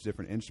a bunch of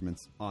different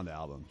instruments on the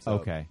album. So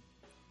Okay.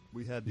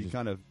 We had the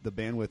kind of the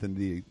bandwidth and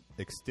the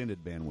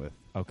extended bandwidth.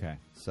 Okay.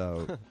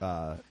 So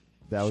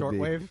That would be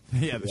Shortwave,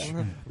 yeah,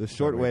 the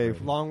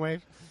shortwave long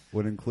wave.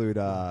 would include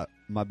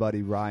my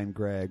buddy Ryan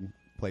Gregg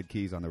played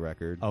keys on the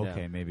record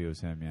okay, Yeah. maybe it was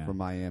him. Yeah. from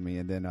Miami,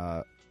 and then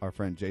our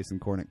friend Jason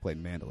Kornick played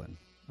mandolin.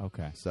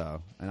 Okay.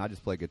 So, and I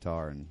just play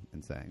guitar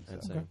and sang. So.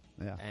 And sing.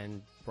 Yeah,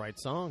 And write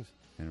songs.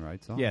 and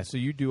write songs. Yeah. So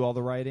you do all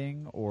the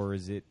writing, or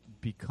is it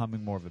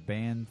becoming more of a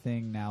band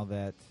thing now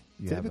that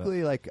you have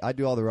Typically, like I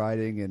do all the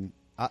writing, and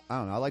I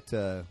don't know. I like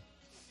to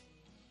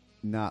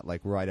not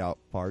like write out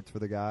parts for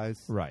the guys,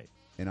 right?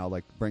 and I'll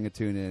like bring a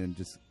tune in and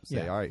just say,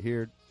 Yeah. all right,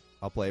 here,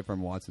 I'll play it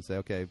from once and say,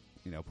 okay,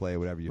 play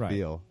whatever you Right.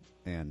 feel,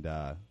 and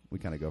we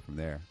kind of go from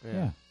there.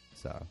 Yeah.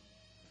 So,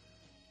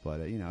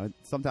 but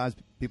sometimes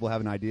people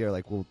have an idea,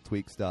 like we'll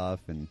tweak stuff,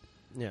 and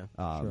Yeah.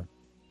 Sure.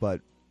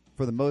 but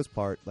for the most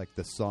part, like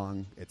the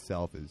song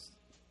itself is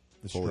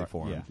The fully stru-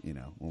 formed.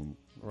 yeah. When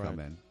we Right. come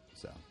in.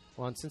 So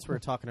Well, and since we were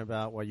talking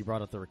about, you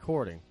brought up the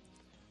recording.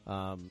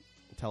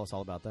 Tell us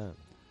all about that.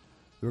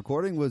 the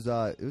recording was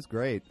it was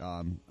great.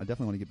 I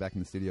definitely want to get back in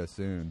the studio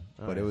soon,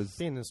 All but right. it was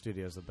being in the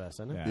studio is the best,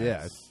 isn't it? Yeah.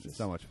 yeah, it's it's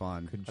so much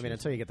fun. Couldn't I mean, choose.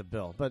 until you get the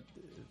bill. But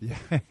Yeah,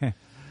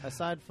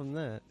 aside from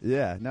that,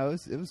 yeah. No,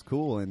 it was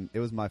cool, and it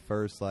was my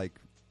first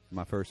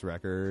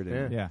record.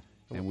 And, yeah.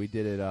 and we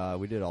did it.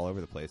 We did it all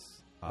over the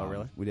place. Oh,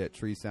 really? We did it at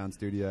Tree Sound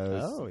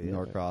Studios, Oh, yeah.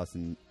 Norcross,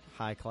 and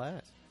high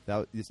class.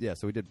 that was, yeah.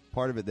 So we did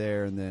part of it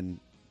there, and then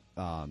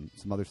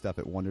some other stuff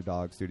at Wonder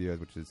Dog Studios,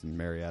 which is in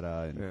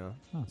Marietta, and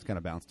Yeah. it's kind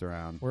of bounced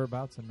around.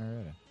 Whereabouts in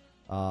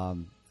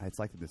Marietta? It's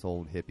like this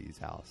old hippie's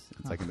house.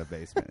 It's like in the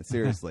basement.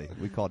 Seriously,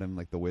 we called him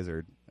like the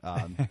wizard.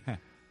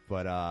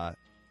 But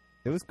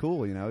it was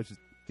cool. It's just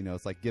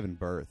it's like giving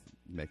birth,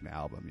 making an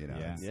album.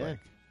 Yeah. It's Yeah. like,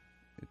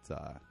 it's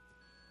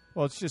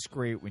Well, it's just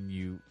great when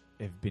you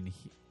have been.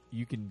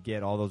 You can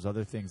get all those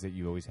other things that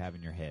you always have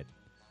in your head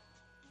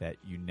that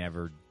you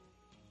never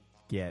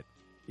get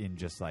in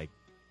just like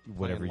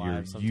whatever Playing your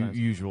live sometimes.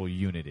 usual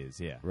unit is.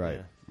 Yeah. right,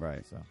 Yeah.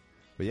 right. So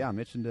But yeah, I'm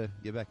itching to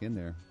get back in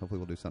there. Hopefully,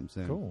 we'll do something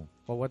soon. cool.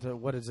 Well,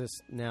 what is this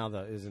now?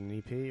 Though, is it an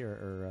EP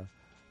or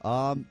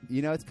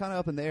It's kind of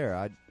up in the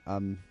air.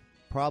 I'm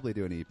probably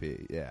doing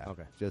EP. Yeah.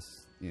 Okay.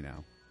 Just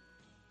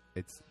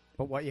it's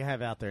but what you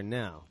have out there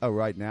now?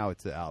 right now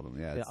it's an album.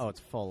 Yeah. It's It's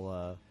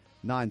full.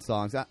 9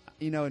 songs.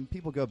 And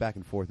people go back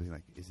and forth. They're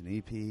like, is it an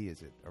EP?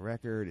 Is it a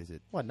record? Is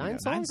it What, 9 you know,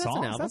 songs? 9 That's an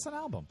songs. album. That's an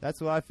album.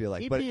 That's what I feel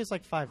like. EP But is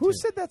like 5. Who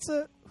tunes.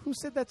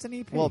 said that's an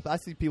EP? well, I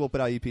see people put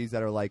out EPs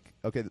that are like,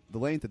 okay, the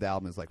length of the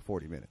album is like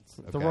 40 minutes.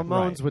 The Okay.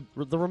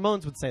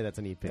 Ramones would say that's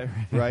an EP.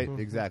 Right,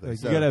 exactly. Like,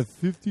 So- you gotta have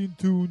 15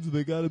 tunes. And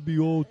they gotta be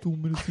all 2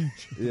 minutes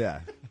each. yeah.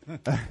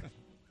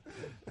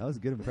 That was a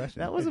good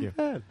impression. That wasn't you.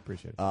 bad.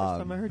 Appreciate it. First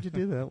time I heard you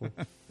do that one.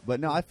 But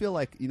no, I feel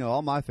like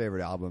all my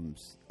favorite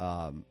albums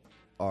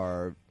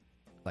are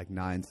like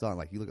 9 songs.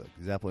 Like you look at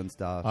Zeppelin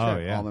stuff, Oh,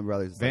 yeah. Allman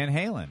Brothers. It's Van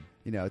Halen.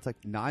 like, it's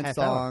like 9 Half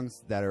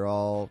songs that are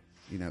all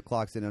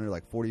clocks in under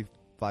like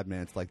 45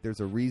 minutes. Like there's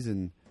a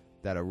reason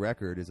that a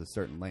record is a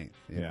certain length.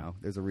 You Yeah. know,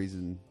 there's a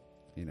reason.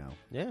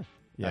 Yeah.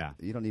 Yeah.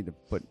 You don't need to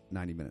put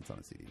 90 minutes on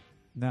a CD.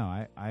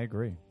 No, I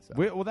agree. So.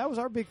 Well, that was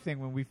our big thing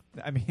when we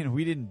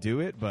didn't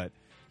do it, but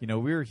we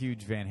were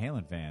huge Van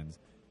Halen fans.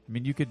 I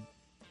mean, you could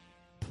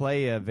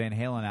play a Van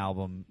Halen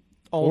album,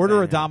 order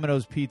Van a Halen.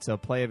 Domino's pizza,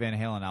 play a Van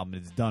Halen album,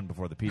 and it's done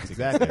before the pizza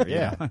Exactly. gets there.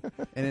 Yeah.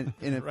 you know?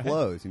 and it Right.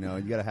 flows. And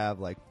you got to have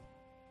like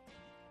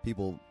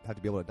people have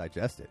to be able to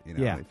digest it.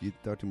 Yeah. If you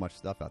throw too much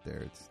stuff out there,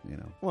 it's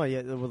Well,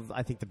 yeah. Well,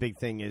 I think the big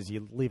thing is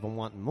you leave them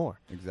wanting more.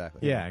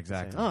 exactly. Yeah,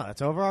 exactly. Saying, oh,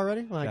 that's over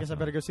already? Well, I guess I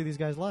Definitely. better go see these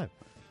guys live.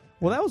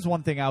 Well, that was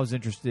one thing I was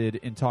interested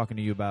in talking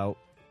to you about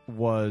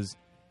was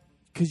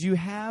because you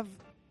have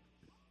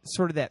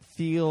sort of that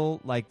feel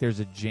like there's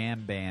a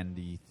jam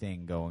bandy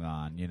thing going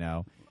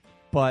on,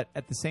 but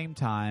at the same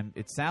time,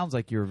 it sounds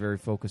like you're very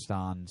focused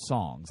on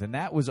songs, and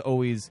that was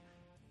always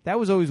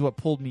what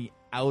pulled me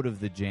out of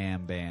the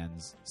jam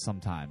bands.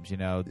 Sometimes,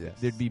 Yes.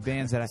 there'd be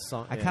bands that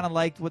Song- I yeah. kind of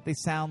liked what they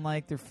sound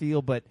like, their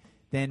feel, but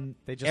then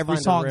They just every find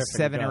the song riff is and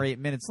 7 go. or 8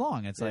 minutes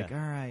long. It's like,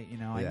 Yeah. all right,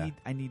 Yeah.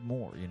 I need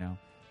more, Yeah.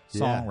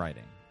 songwriting.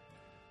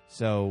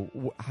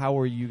 So how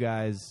are you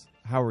guys?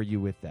 How are you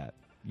with that?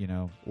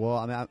 Well,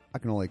 I mean, I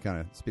can only kind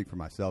of speak for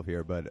myself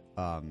here, but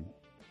I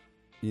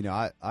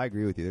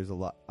agree with you. There's a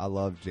lot. I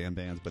love jam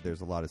bands, but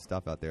there's a lot of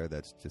stuff out there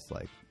that's just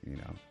like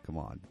come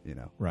on,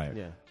 Right.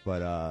 Yeah.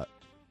 But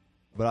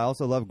I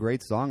also love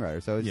great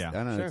songwriters. So Yeah. I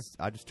don't know. Sure.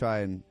 I just try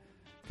and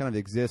kind of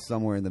exist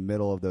somewhere in the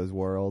middle of those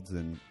worlds,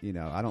 and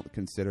I don't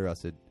consider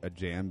us a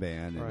jam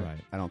band, and Right.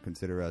 I don't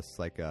consider us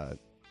like a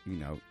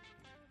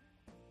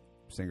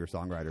singer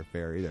songwriter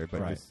fair either.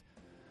 But Right. just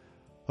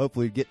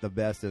hopefully get the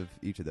best of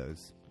each of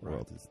those Right.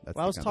 worlds. That's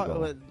Well, I was the kind of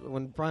talking goal.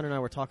 when Brian and I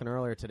were talking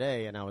earlier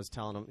today, and I was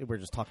telling him we were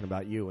just talking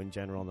about you in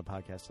general on the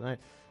podcast tonight.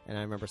 And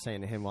I remember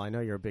saying to him, "Well, I know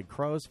you're a big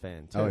Crows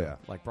fan too, Oh, yeah.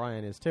 like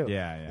Brian is too."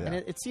 Yeah. And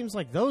it seems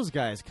like those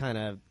guys kind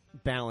of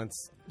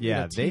balance,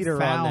 Yeah, they teeter on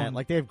that. found-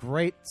 Like they have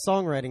great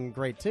songwriting, and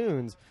great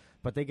tunes,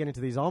 but they get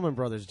into these Allman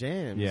Brothers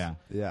jams. Yeah.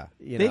 Yeah.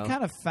 They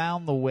kind of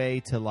found the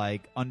way to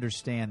like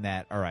understand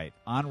that. All right,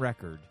 on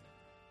record,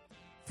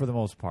 for the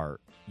most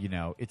part,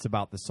 it's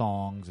about the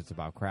songs. It's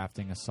about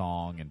crafting a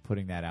song and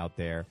putting that out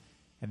there.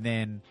 And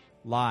then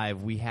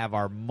live, we have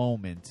our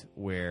moment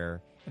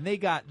where, and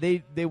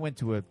they went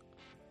to a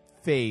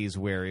phase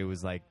where it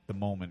was like the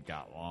moment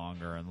got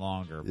longer and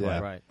longer. Yeah.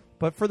 Right.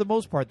 But for the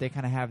most part, they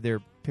kind of have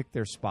pick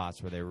their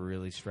spots where they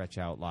really stretch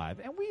out live,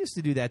 and we used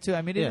to do that too.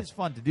 I mean, Yeah. it is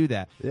fun to do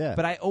that. Yeah.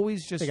 But I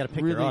always just You got to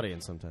pick really, your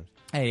audience sometimes.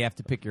 Hey, you have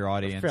to pick your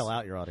audience. Fill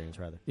out your audience,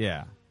 rather.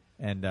 Yeah,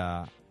 and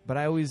but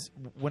I always,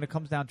 when it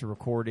comes down to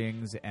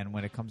recordings and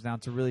when it comes down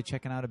to really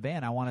checking out a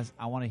band, I want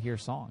to hear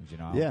songs. You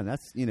know. Yeah, and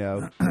that's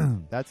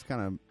that's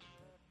kind of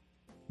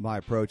my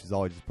approach is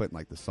always just putting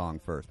like the song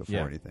first before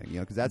Yeah. anything,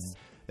 because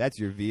that's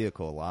your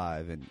vehicle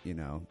live,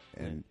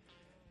 and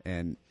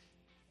and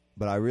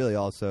but I really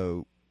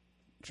also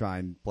try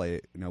and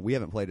play. We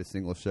haven't played a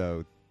single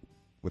show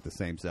with the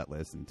same set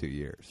list in 2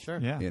 years. Sure.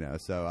 Yeah.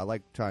 So I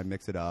like try and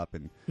mix it up,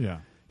 and Yeah.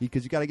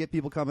 because you got to get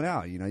people coming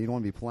out. You don't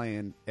want to be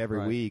playing every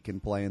Right. week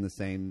and playing the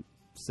same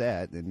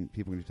set, and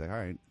people can just be like, all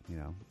right,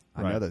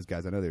 I Right. know those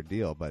guys, I know their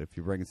deal. But if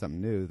you're bringing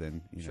something new,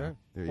 then Sure.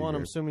 there Well, and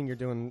I'm you're- assuming you're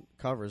doing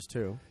covers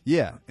too,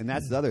 yeah, and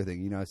that's the other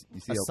thing. You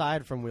see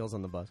aside from Wheels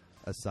on the Bus.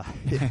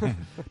 aside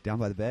down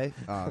by the bay.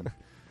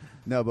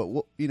 No,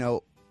 but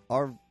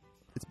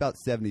it's about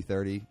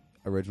 70-30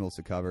 originals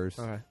to covers.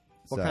 All right.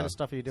 What So- kind of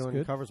stuff are you doing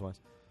good. covers wise?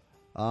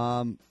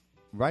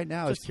 Right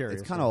now, Just curious,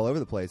 it's kind of all over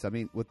the place. I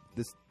mean, with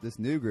this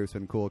new group's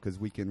been cool because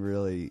we can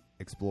really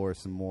explore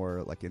some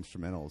more like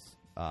instrumentals.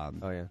 Oh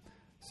yeah.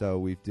 So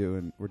we're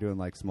doing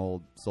like some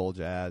old soul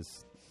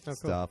jazz Oh, cool.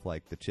 stuff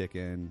like The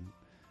Chicken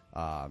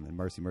and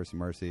Mercy, Mercy,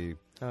 Mercy.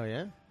 Oh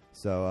yeah.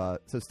 So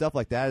stuff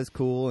like that is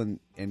cool, and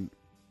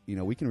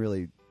we can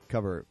really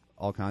cover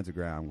all kinds of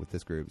ground with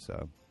this group.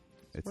 So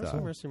it's Mercy,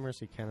 Mercy,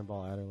 Mercy,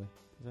 Cannonball Adderley.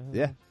 Is that who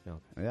Yeah. it is? No.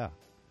 yeah.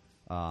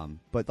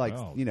 But like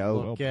Wow.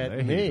 Look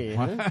at me.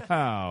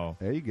 Wow.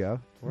 there you go.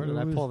 Where did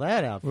I pull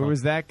that out Where from?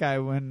 was that guy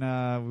when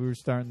we were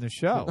starting the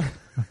show?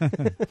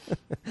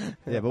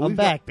 Yeah, but I'm we've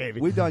back, done,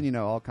 baby. We've done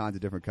all kinds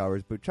of different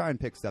covers, but try and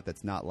pick stuff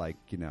that's not like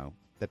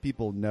that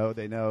people know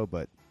they know,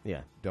 but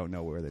Yeah. don't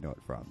know where they know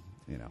it from.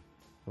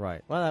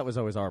 Right. Well, that was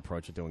always our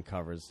approach of doing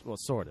covers. Well,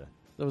 sort of.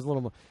 There was a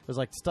little more. It was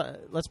like,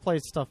 let's play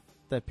stuff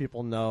that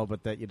people know,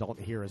 but that you don't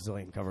hear a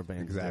zillion cover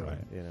bands Exactly.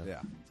 doing,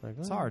 Yeah. It's, like,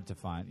 It's well, hard to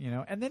find,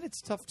 and then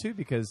it's tough too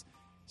because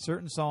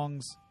certain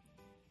songs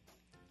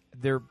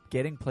they're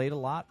getting played a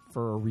lot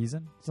for a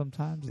reason.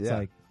 Sometimes it's Yeah.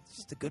 like it's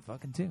just a good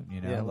fucking tune,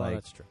 Yeah, well, like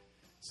that's true.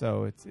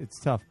 so it's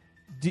tough.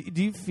 Do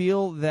you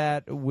feel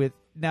that with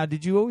now?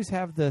 Did you always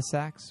have the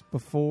sax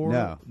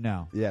before?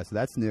 No. Yeah, so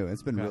that's new.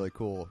 It's been Okay. really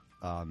cool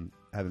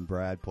having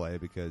Brad play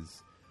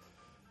because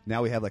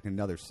now we have like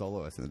another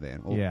soloist in the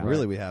band. Well, Yeah.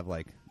 really, we have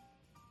like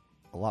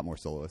a lot more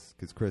soloists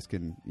because Chris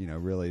can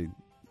really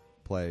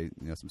play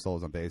some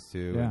solos on bass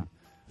too. Yeah.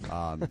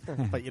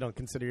 And, But you don't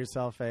consider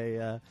yourself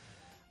a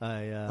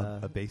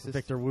bassist?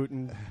 Victor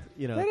Wooten,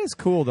 That is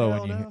cool though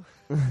Hell when you.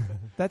 no.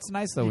 That's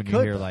nice though You when you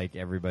could, hear though. like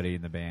everybody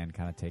in the band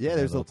kind of take. yeah, their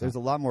there's little there's a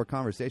time. lot more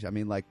conversation. I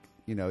mean, like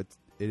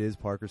it is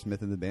Parker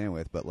Smith in the band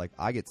with, but like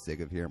I get sick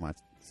of hearing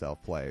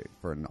myself play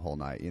for a whole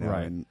night.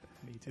 Right. And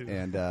Me too.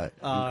 and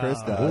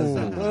Chris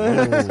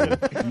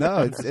does.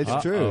 No,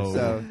 it's true. Uh-oh.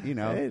 So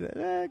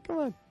Hey, come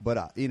on.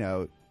 but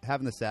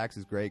having the sax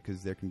is great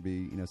because there can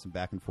be some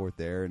back and forth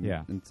there, and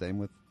Yeah. and same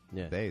with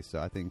Yeah. bass. So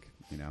I think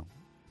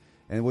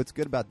and what's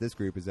good about this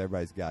group is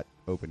everybody's got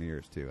open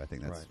ears too. I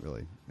think that's Right.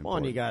 really important. Well,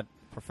 and you got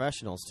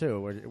professionals too,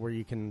 where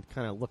you can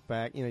kind of look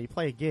back. You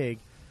play a gig,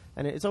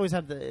 and it's always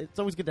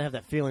good to have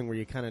that feeling where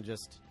you kind of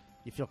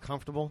you feel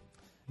comfortable.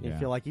 You Yeah.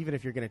 feel like even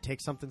if you're going to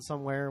take something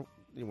somewhere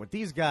with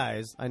these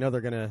guys, I know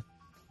they're going to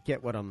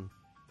get what I'm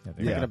Yeah,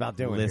 thinking Yeah. about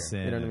doing. here. Listen,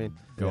 You know what I mean?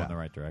 and go Yeah. in the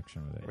right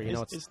direction with it. Where you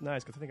know it's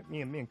nice because I think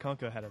me and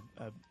Conka had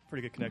a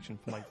pretty good connection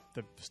from like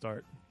the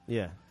start.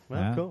 Yeah. Well,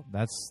 Yeah, cool.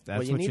 That's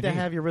Well, you what need to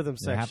have your rhythm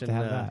You have section. to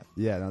have that.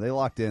 Yeah, no, they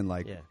locked in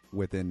like Yeah.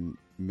 within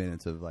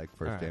minutes of like All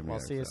first right. jam Well,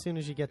 together, see, so. as soon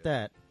as you get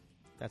that,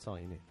 that's all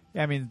you need.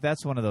 Yeah, I mean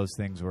that's one of those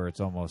things where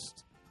it's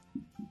almost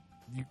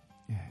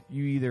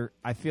you either.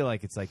 I feel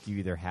like it's like you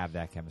either have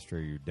that chemistry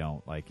or you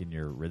don't. Like in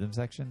your rhythm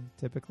section,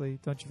 typically,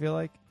 don't you feel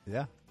like?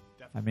 Yeah.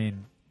 I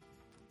mean,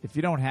 if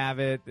you don't have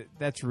it,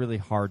 that's really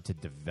hard to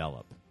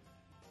develop.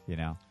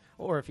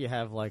 Or if you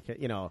have like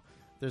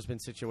there's been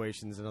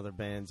situations in other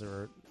bands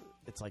where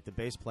it's like the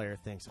bass player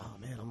thinks, "Oh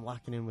man, I'm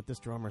locking in with this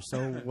drummer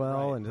so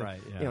well," and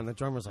right, yeah. and the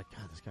drummer's like,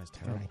 "God, this guy's I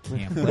terrible."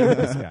 can't play with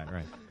this guy,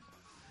 right?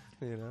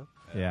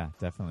 Yeah,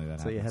 definitely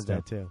that. So you have happens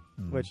that too,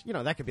 Mm. which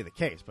that could be the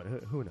case, but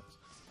who knows?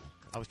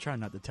 I was trying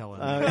not to tell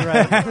him. You're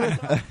right.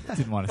 too.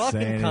 Didn't want to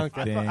say Fucking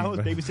anything. Conker. I was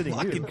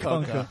babysitting you.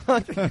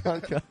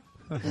 Conka.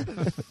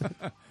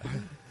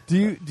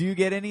 Do you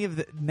get any of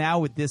the now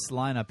with this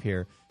lineup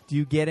here? Do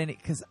you get any?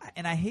 Because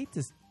I hate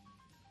this.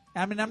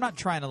 I mean, I'm not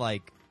trying to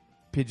like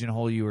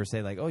pigeonhole you or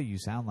say like, oh, you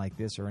sound like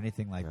this or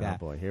anything like Oh that.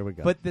 boy, here we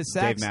go. But the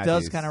sax Dave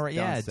does Matthews, kind of don't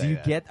yeah. say Do you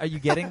that. Are you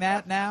getting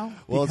that now?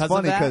 Well, it's because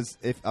funny of that?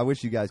 because I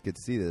wish you guys could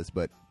see this,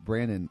 but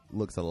Brandon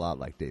looks a lot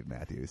like Dave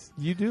Matthews.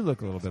 You do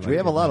look a little bit. We like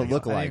have a Dave lot of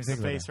Matthews. I didn't lookalikes. even think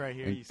of Face that. right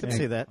here. And- You can see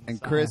see that.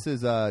 And Chris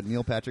is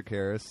Neil Patrick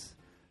Harris.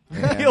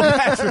 Neil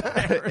Patrick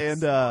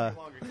Harris. and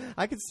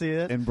I can see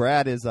it. and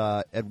Brad is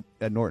Ed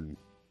Norton.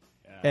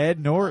 Yeah. Ed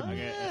Norton.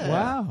 yeah.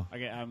 Wow. I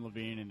get Adam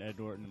Levine and Ed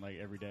Norton like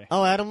every day.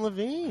 Oh, Adam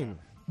Levine.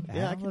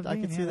 Yeah, I Adam could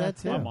Levine, see yeah, that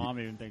that too. My mom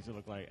even thinks I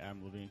look like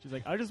Adam Levine. She's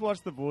like, I just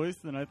watched The Voice,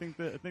 and I think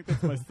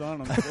that's my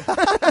son on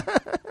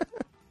the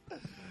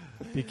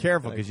Be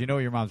careful, because you know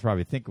what your mom's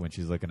probably thinking when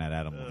she's looking at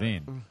Adam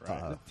Levine.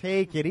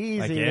 Take it easy.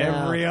 Like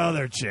now. every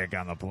other chick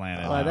on the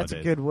planet. That's a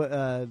nowadays.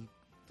 good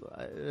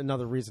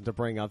another reason to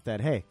bring up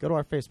that. Hey, go to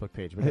our Facebook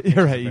page. We got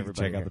You're pictures right. of You can everybody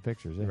check out here. the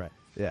pictures. Yeah. You're right.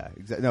 Yeah,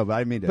 exactly. No, but I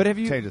didn't mean to But have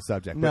you- change the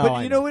subject. No, But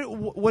I you know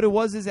what it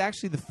was is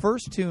actually the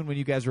first tune when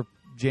you guys were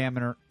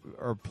jamming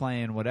or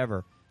playing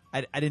whatever.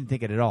 I didn't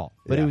think it at all.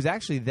 But Yeah. it was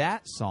actually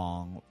that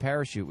song,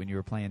 Parachute, when you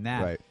were playing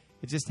that. Right.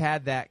 It just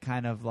had that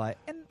kind of like.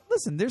 And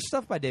listen, there's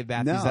stuff by Dave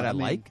Matthews that I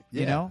mean, like. yeah.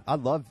 You know. I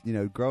love,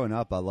 growing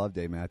up, I loved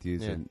Dave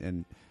Matthews. Yeah.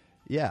 And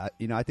yeah,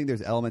 I think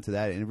there's elements of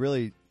that. And it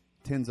really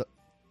tends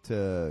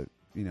to,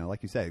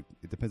 like you said,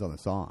 it depends on the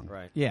song.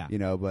 Right. Yeah.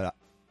 But,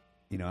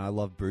 I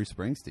love Bruce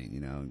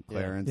Springsteen, and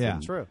Clarence. Yeah.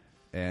 And, True.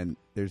 and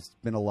there's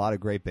been a lot of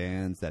great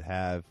bands that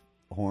have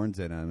horns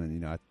in them. And,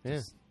 Yeah.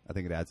 I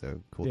think it adds a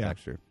cool Yeah.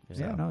 texture.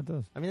 Yeah. No, it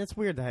does. I mean, it's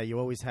weird how you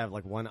always have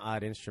like one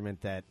odd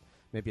instrument that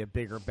maybe a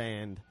bigger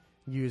band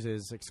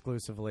uses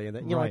exclusively, and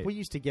that like Right. we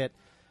used to get.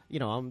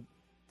 In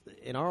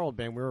our old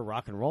band, we were a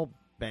rock and roll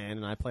band,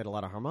 and I played a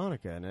lot of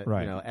harmonica. And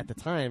Right. at the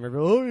time,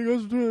 everybody,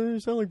 you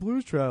sound like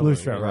Blues Traveler.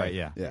 Blues Traveler, right?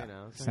 Yeah. Yeah.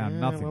 Sound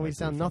nothing Well, we like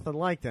sound Blues nothing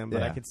like them,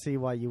 but I Yeah. could see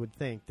why you would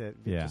think that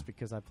Yeah. just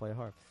because I play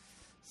harp.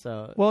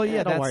 So, Well,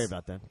 yeah, don't that's- worry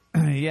about that.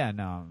 Yeah.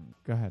 No.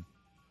 Go ahead.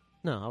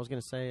 No, I was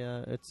going to say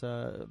it's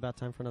about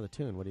time for another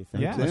tune. What do you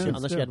think? Yeah, unless, let's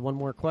unless do you it. had one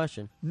more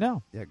question.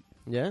 No.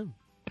 Yeah.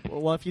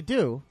 Well, if you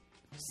do,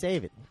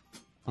 save it.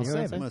 I'll You hear what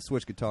I'm save saying? I'm going to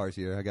switch guitars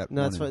here. I got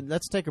No, one that's in- fine.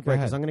 Let's take a break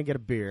ahead. because I'm going to get a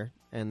beer.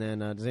 And then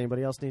does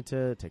anybody else need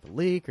to take a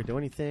leak or do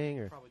anything?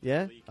 Or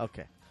yeah?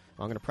 Okay.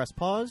 I'm going to press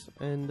pause,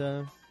 and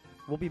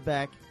we'll be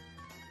back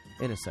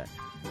in a sec.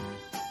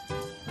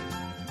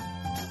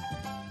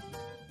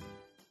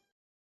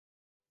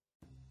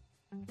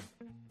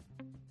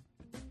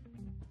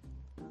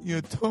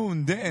 You're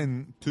tuned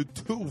in to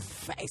Two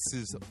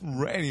Faces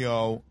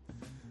Radio,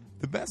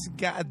 the best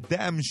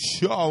goddamn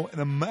show in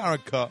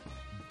America.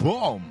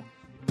 Boom.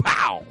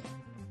 Pow.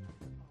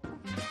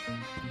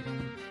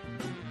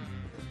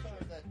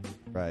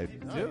 Right.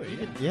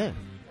 Yeah.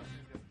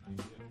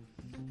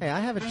 Hey, I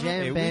have a jam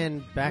Hey,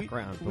 band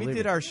background. We believe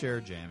did it. our share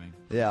of jamming.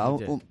 Yeah, You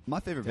did. well, my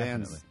favorite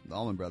band's Definitely. the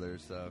Allman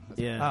Brothers. So that's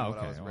Yeah. Oh, what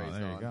I okay. was Well, raised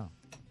there you on. go.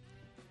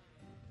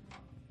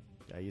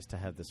 I used to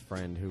have this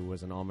friend who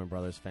was an Allman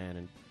Brothers fan,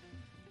 and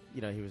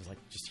he was like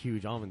just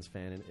huge almonds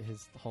fan, and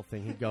his whole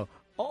thing he'd go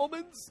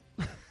almonds.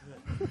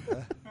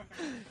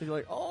 He'd be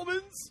like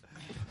almonds.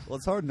 Well,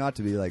 it's hard not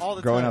to be like All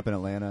the growing time. up in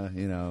Atlanta,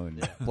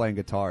 and playing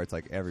guitar. It's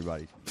like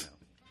everybody.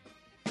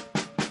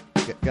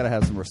 Got to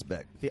have some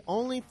respect. The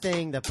only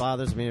thing that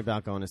bothers me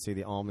about going to see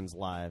the Almonds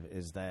live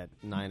is that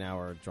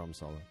 9-hour drum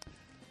solo.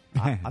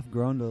 I've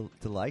grown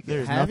to like it.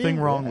 There's Have nothing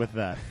you? wrong with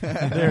that.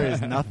 There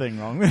is nothing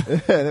wrong with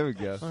it. There we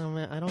go. Oh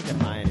man, I don't get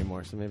high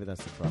anymore, so maybe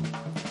that's the problem.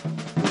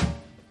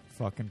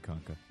 Fucking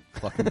Kunka.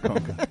 Fucking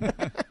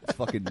conga.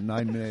 Fucking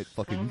 9-minute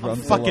fucking drum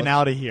I'm solo. fucking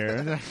out of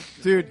here.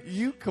 Dude,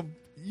 you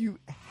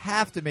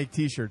have to make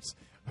T-shirts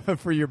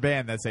for your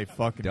band that say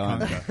 "fucking Done.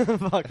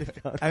 Kunka." Fucking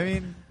God. I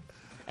mean,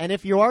 And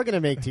if you are going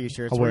to make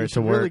T-shirts, I'll where wear you it to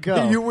should really work.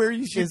 go, where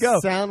you should is go.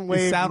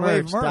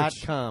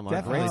 SoundwaveMerch.com. our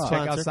Definitely great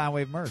check out sponsor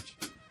Soundwave merch.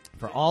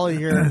 for all of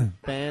your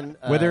band.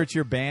 Whether it's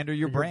your band or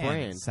your your brand,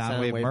 brand,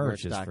 Soundwave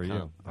merch is for you.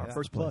 soundwavemerch.com. Our Yeah.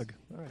 first plug.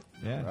 All right.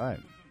 Yeah, All right.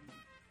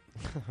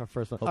 our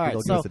first one. Hope All right,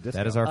 they'll so give us a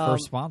discount. that is our Um,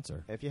 first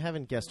sponsor. if you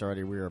haven't guessed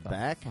already, we are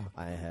back.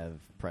 I have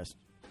pressed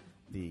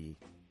the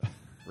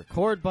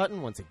record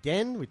button once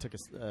again. We took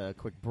a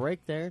quick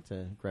break there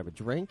to grab a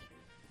drink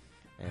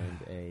and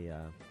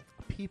a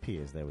pee-pee,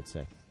 as they would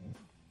say,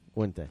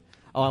 wouldn't they?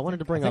 Oh, I wanted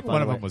to bring I up think one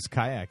by of the them way- was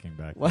kayaking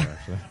back What? there.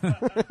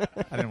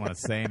 Actually, I didn't want to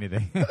say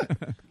anything.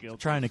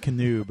 Trying to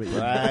canoe, but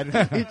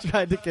he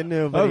tried to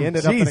canoe, but he Oh,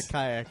 ended up in a jeez.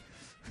 kayak.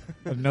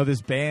 I didn't know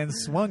this band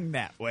swung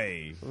that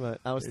way.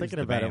 But I was There's thinking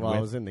the about it while I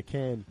bandwidth. was in the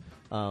can.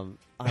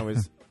 I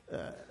was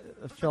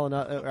filling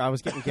up. I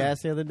was getting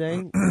gas the other day.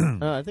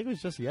 I think it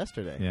was just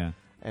yesterday. Yeah.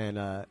 And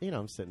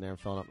I'm sitting there and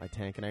filling up my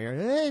tank, and I hear,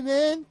 "Hey,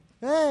 man,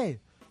 hey!"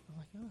 I'm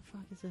like, "What the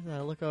fuck is this?" And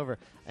I look over,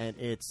 and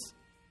it's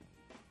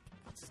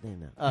what's his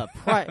name now?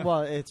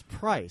 Well, it's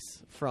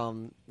Price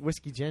from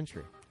Whiskey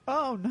Gentry.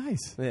 Oh,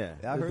 nice. Yeah,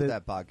 Yeah, I heard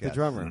that podcast. The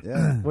drummer.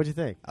 Yeah. What'd you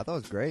think? I thought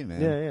it was great, man.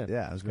 Yeah.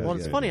 Yeah, it was good. Well,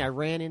 it's funny. I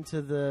ran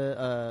into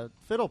the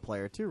fiddle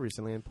player too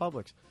recently in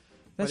Publix.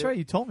 That's But right.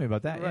 You told me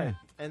about that. Right. Yeah.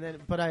 And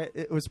then,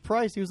 it was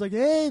Price. He was like,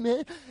 "Hey,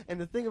 man!" And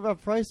the thing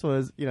about Price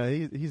was,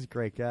 he's a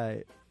great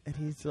guy, and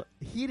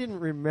he didn't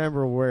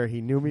remember where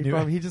he knew me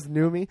from. He just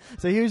knew me,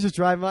 so he was just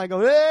driving by,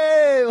 going,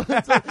 "Hey!"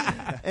 What's up?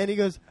 And he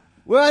goes,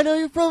 "Where I know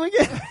you from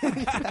again?"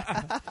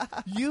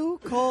 You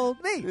called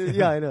me.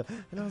 Yeah, I know.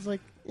 And I was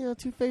like,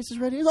 Two Faces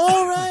Ready. He's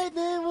all right,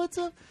 man. What's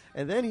up?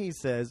 And then he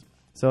says,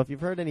 So if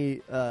you've heard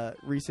any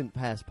recent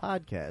past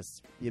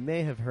podcasts, you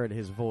may have heard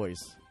his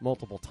voice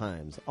multiple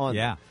times on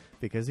Yeah. them,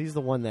 because he's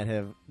the one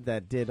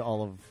that did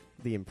all of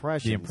the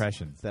impressions. The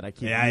impressions. that I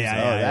keep Yeah, using.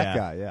 yeah, Oh, yeah, that yeah.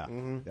 guy, yeah.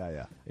 Mhm.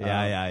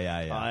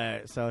 Yeah.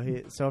 Yeah. So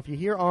if you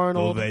hear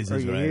Arnold, Two or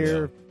Faces you Radio.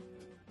 hear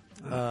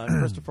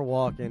Christopher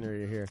Walken, or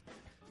you hear,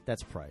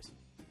 that's Price.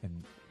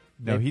 And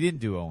no, he didn't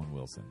do Owen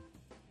Wilson.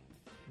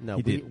 No,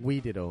 He did.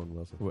 we did Owen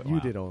Wilson. Wow. You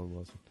did Owen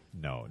Wilson.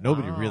 No,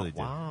 nobody Wow, really did.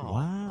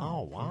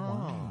 wow.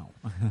 Wow.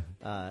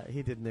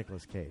 He did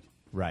Nicolas Cage.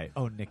 Right.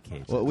 Oh, Nick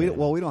Cage. Well,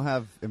 we don't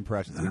have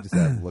impressions. We just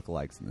have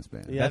lookalikes in this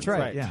band. Yeah, That's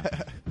right. Yeah.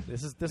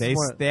 This is They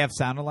more, they have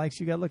sound-alikes.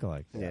 You got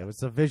look-alikes. yeah,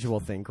 it's a visual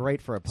thing.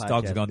 Great for a podcast.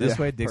 Dog's going this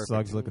Yeah. way. Dick's Perfect.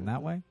 dog's looking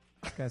that way.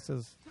 This guy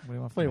says, "What do you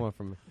want What do from you me?" want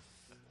from me?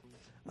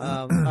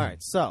 All right,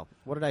 so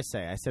what did I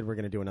say? I said we're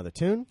going to do another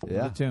tune.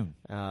 Yeah. The tune.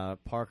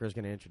 Parker's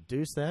going to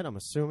introduce that, I'm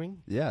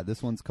assuming. Yeah,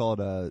 this one's called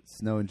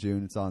Snow in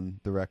June. It's on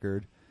the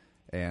record.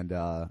 And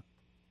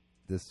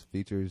this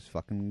features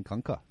fucking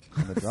Kunka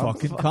on the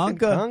drums. Fucking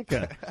Conka.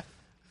 Conka.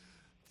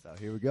 So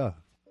here we go.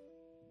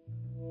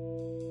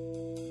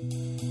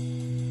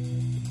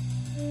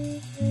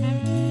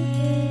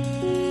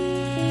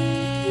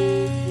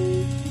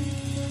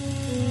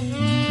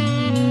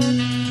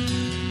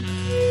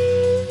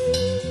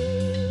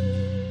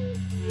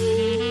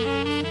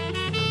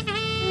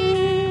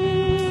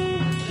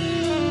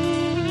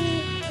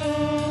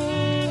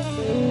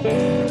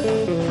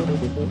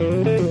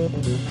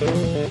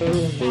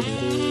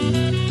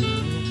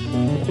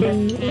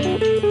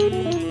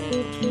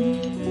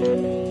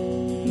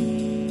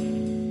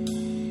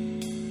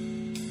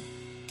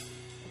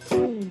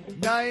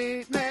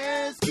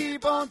 Nightmares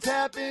keep on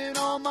tapping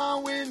on my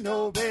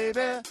window,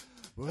 baby,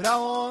 but I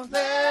won't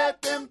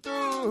let them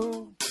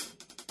through.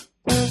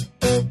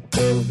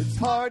 It's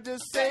hard to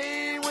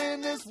say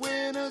when this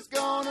winter's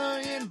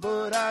gonna end,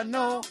 but I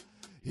know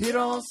it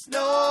don't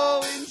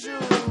snow in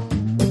June.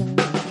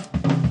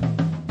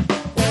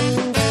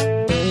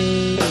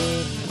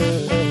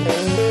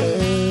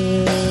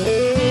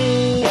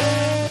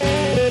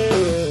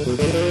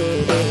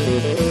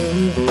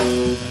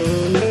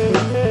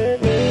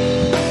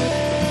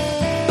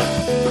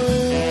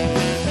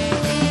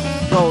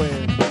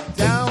 Going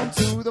down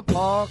to the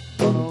park,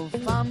 gonna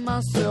find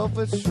myself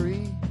a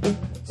tree.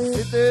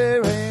 Sit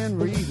there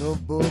and read a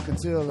book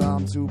until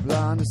I'm too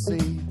blind to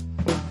see.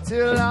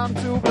 Till I'm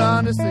too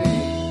blind to see.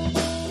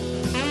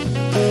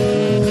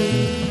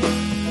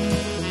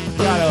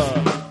 Got a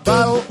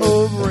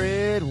bottle of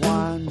red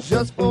wine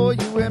just for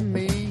you and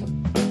me.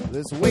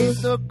 Let's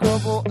waste a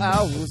couple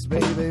hours,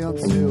 baby,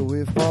 until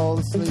we fall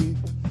asleep.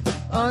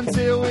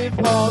 Until we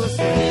fall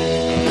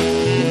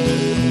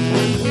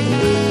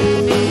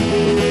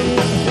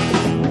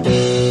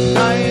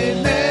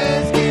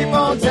Nightmares keep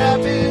on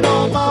tapping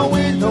on my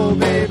window,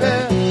 baby,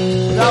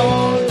 but I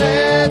won't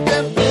let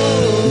them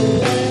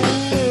through.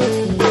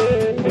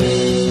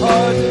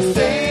 Hard to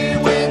say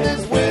when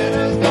this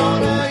winter's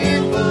gonna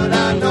end, but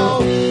I know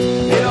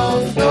it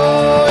don't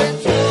snow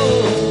in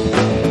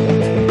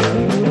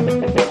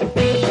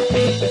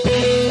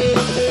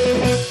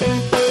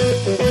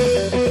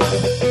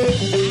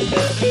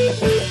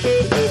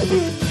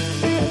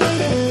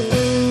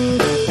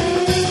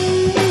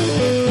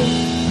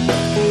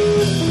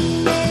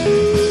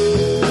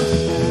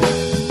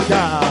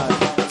got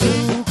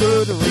two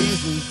good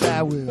reasons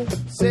that will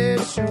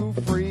set you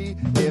free.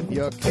 If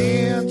you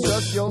can't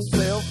trust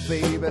yourself,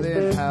 baby,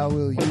 then how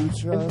will you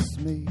trust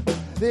me?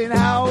 Then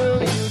how will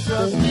you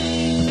trust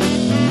me?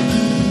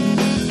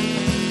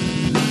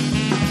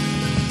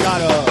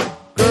 Got a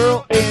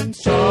girl in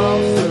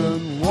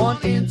Charleston, one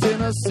in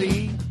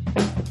Tennessee,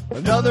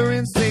 another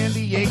in San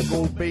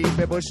Diego,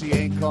 baby, but she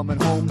ain't coming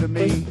home to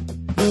me.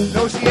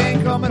 No, she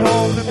ain't coming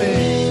home to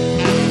me.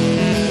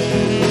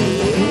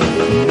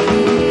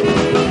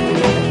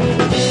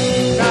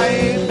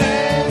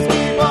 Nightmares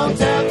keep on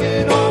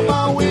tapping on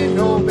my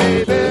window,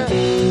 baby, but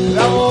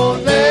I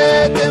won't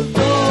let them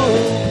through.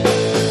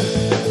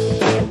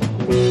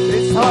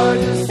 It's hard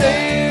to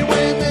say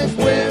when this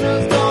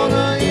winter's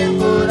gonna end,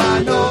 but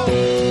I know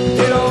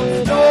it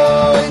don't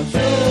snow in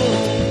June.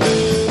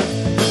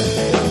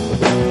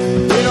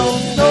 It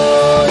don't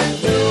snow in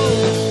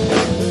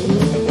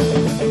June.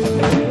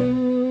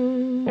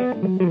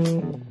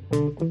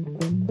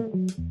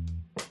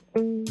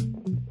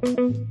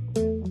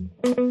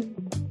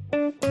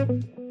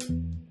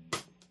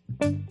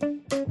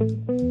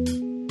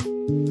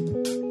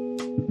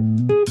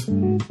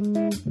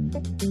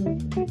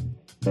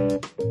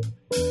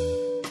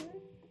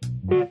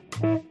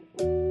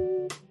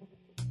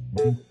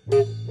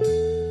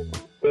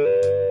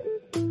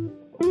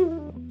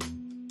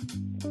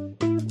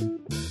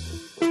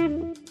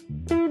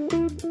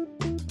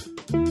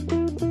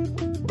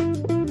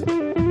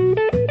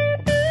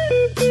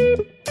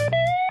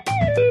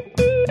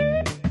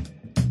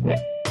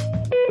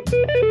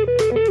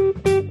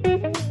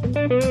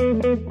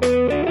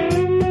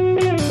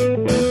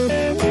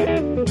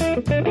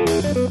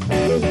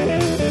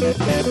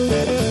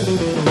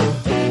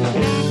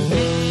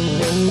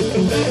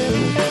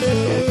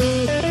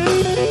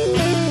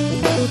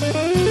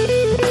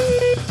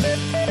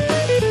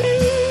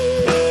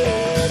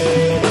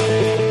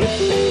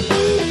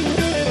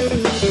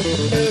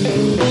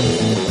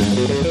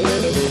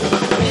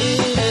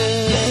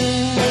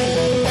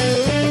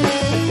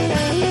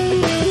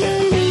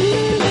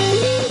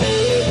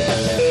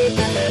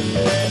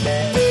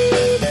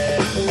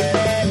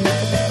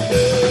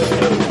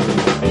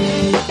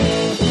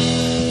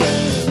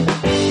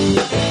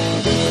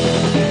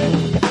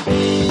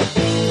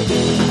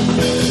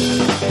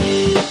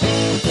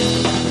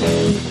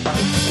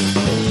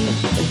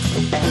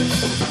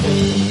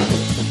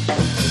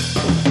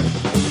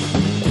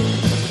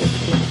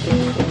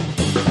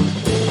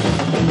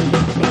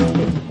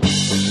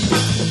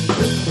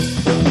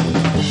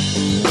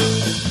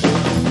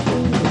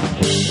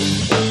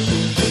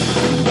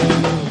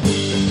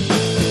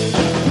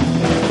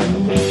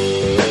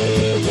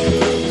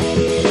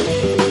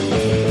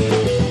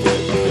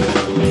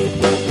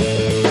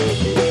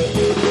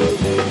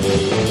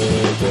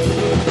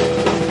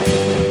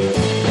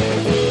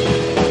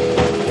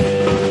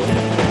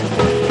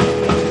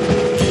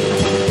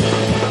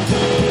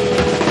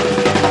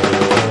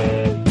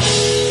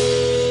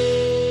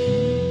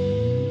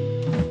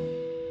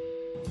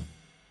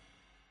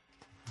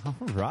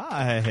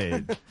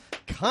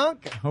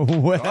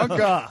 Well,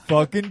 Conker.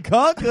 fucking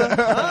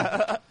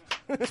conker.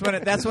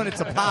 That's when it's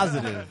a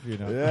positive, you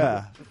know.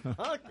 Yeah.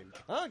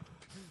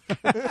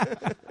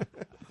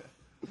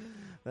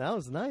 That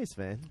was nice,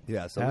 man.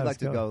 Yeah, so Yeah, we let's like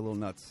to go. go a little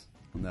nuts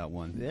on that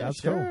one. Yeah,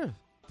 That's sure. cool.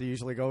 Do you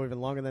usually go even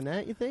longer than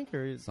that, you think?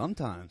 Or is,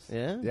 Sometimes.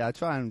 Yeah? Yeah, I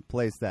try and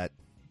place that,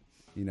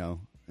 in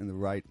the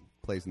right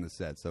place in the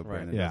set so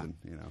Brandon Yeah. doesn't,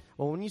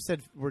 Well, when you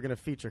said we're going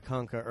to feature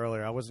Conker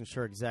earlier, I wasn't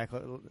sure exactly.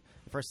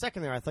 For a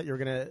second there, I thought you were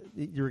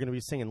gonna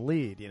be singing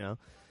lead,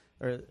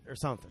 or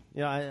something.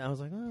 Yeah, I was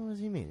like, oh, what does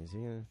he mean? Is he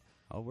gonna?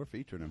 Oh, we're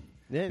featuring him.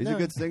 Yeah, He's no. a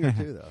good singer,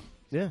 too, though.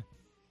 Yeah.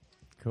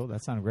 Cool.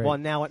 That sounded great. Well,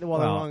 now, what I'm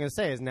going to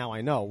say is now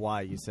I know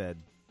why you said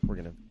we're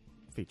going to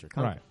feature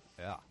Conker. Right.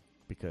 Yeah.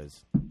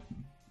 Because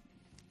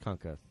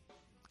Conker.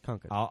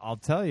 I'll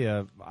tell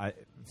you, I've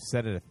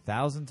said it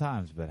 1,000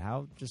 times, but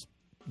how just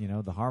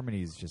the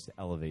harmonies just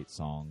elevate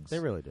songs. They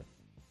really do.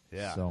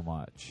 Yeah. so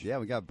much. Yeah,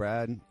 we got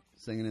Brad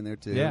singing in there,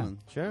 too. Yeah. and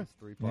Sure. it's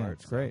 3 Yeah,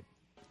 parts. it's great.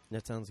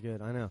 That sounds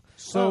good. I know.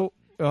 So,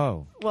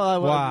 Well,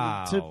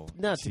 wow. to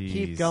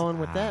keep Jeez. going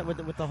with that, with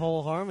the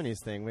whole harmonies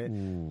thing,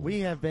 Ooh. we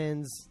have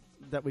bands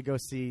that we go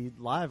see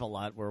live a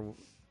lot where,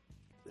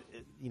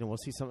 we'll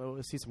see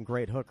some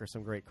great hook or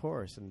some great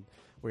chorus, and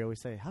we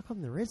always say, "How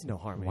come there is no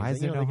harmony? Why is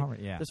there no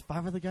harmony? Yeah. There's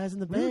 5 other guys in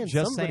the We were band.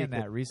 just Somebody saying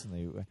could- that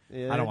recently.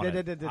 Yeah, I don't want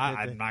to.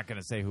 I'm not going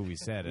to say who we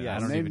said it. Yeah, I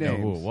don't name even know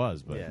who names. it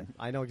was, but Yeah,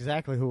 I know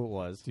exactly who it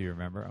was. do you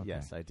remember? Okay.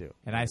 Yes, I do.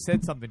 And I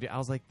said something. I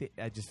was like,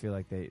 I just feel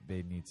like they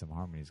need some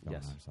harmonies going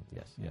Yes, on or something.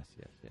 yes.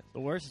 The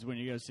worst is when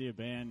you go see a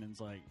band and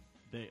it's like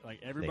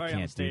everybody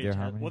can't on do stage. their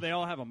harmony? They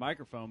all have a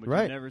microphone, but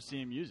Right. you never see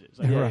them use it. It's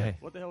like, Yeah. Right.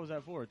 what the hell was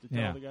that for? To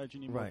Yeah. tell the guys you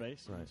need more Right,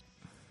 bass. right.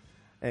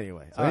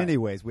 Anyway, So,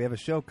 anyways, we have a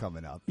show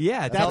coming up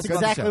Yeah, that's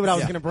exactly what I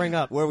was going to bring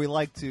up. where we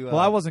like to. Well,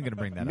 I wasn't going to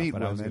bring that up, meet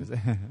but I was going women.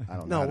 to say. I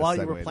don't know. No, how to while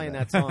you segue were to playing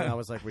that song, I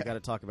was like, we got to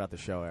talk about the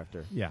show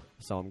after. Yeah.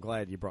 So I'm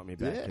glad you brought me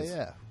back. Yeah, 'cause-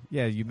 yeah.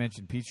 Yeah, you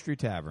mentioned Peachtree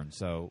Tavern.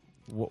 So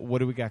what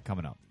do we got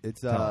coming up?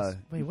 It's Tell us.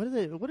 Wait, what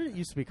did it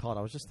used to be called?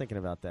 I was just thinking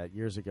about that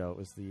years ago. It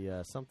was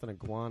the something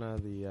iguana.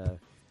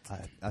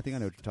 I think I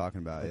know what you're talking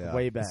about. Yeah.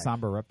 Way back.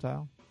 Samba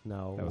Reptile?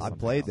 No, That was I something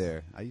played else.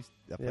 there. I played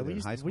there in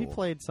high school. we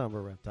played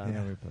Summer Reptile.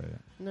 Yeah, we played it.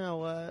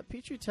 No,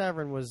 Peachtree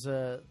Tavern was.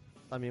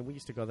 We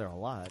used to go there a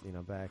lot.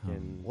 Back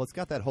in. Well, it's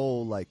got that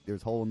whole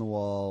there's hole in the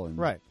wall and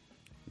Right.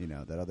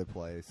 That other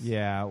place.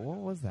 Yeah, what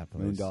was that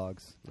place?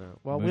 Moondogs. No.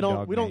 Well, we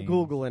Moondog don't Maine.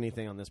 Google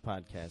anything on this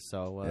podcast,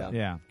 so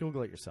Yeah.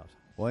 Google it yourself.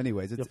 Well,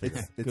 anyways, You'll figure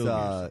it Google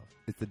yourself.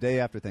 it's the day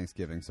after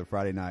Thanksgiving, so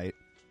Friday night,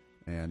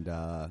 and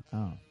Oh.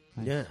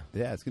 nice. Yeah.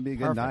 yeah, it's gonna be a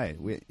good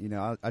Perfect. night. We,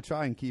 I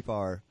try and keep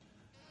our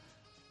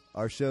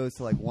shows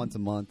to like once a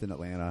month in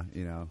Atlanta,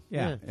 Yeah,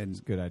 Yeah. and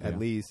it's a good idea. at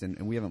least, and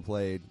we haven't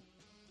played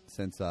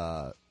since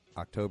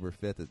October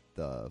 5th at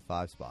the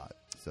 5 spot,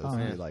 so it's Oh,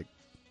 gonna yeah. be like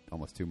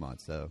almost 2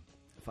 months. So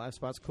 5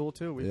 Spot's cool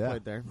too. We Yeah.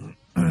 played there.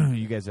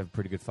 You guys have a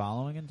pretty good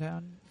following in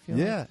town? feel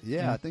yeah, like?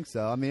 yeah, I think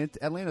so. I mean,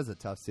 Atlanta's a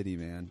tough city,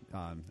 man.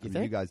 You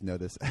think? guys know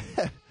this.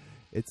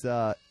 It's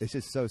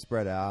just so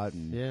spread out,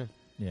 and Yeah.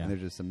 Yeah. and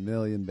there's just a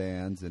million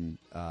bands, and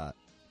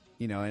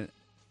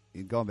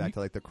and going back to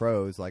like the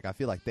Crows, like I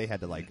feel like they had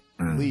to like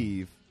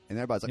leave, and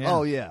everybody's like, Yeah.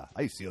 "Oh yeah,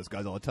 I used to see those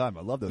guys all the time.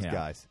 I love those Yeah.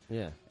 guys."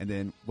 Yeah. And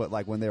then,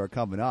 when they were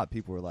coming up,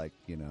 people were like,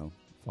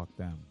 Fuck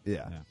them.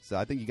 yeah. Yeah. So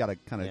I think you got to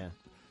kind of Yeah.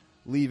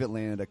 leave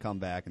Atlanta to come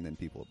back, and then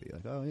people will be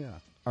like, "Oh yeah,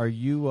 Are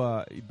you,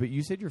 but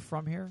you said you're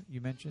from here,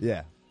 you mentioned?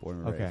 yeah." Born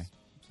and Okay. raised.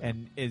 So.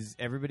 And is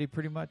everybody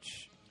pretty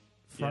much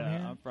from yeah,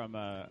 here? I'm from.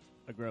 I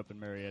grew up in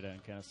Marietta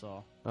and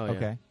Kennesaw. Oh yeah.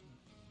 Okay.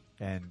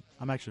 And,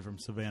 I'm actually from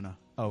Savannah,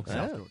 oh, Yeah.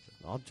 South Georgia.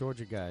 All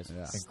Georgia guys. Yeah.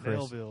 And Chris-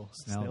 Snellville,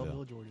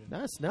 Snellville. Georgia.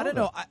 That's I don't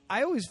know.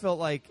 I always felt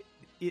like,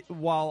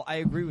 while I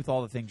agree with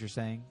all the things you're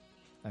saying,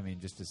 I mean,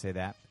 just to say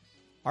that,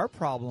 our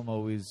problem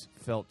always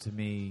felt to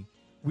me,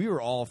 we were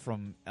all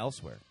from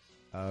elsewhere.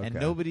 Okay. And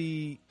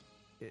nobody,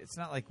 it's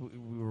not like we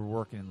were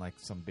working in like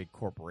some big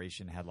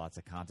corporation, had lots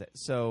of content.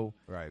 So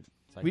right.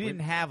 It's like we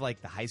didn't have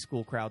like the high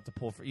school crowd to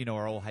pull for,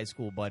 our old high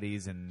school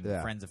buddies and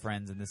Yeah. friends of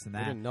friends and this and We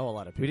that. didn't know a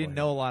lot of people. We didn't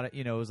know a lot of,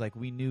 it was like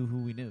we knew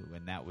who we knew,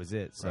 and that was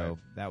it. So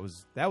that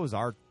was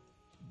our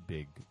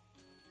big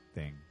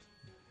thing.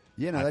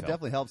 Yeah, no, I that felt.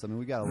 definitely helps. I mean,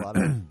 we got a lot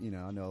of,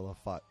 I know a lot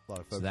of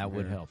folks. So that from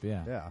would here. help,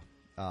 yeah.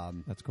 Yeah.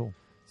 That's cool.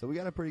 So we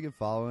got a pretty good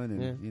following,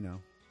 and Yeah.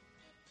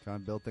 trying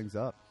to build things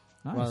up.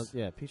 Nice. Well,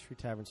 yeah, Peachtree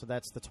Tavern. So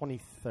that's the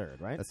 23rd,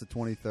 right? That's the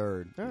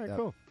 23rd. All right, Yep.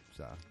 cool.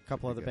 So A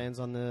couple should other be good. bands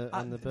on the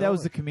bill. that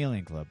was the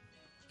Chameleon Club.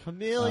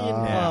 Chameleon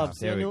Ah. Club.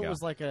 See, There I we knew go. it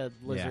was like a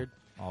lizard.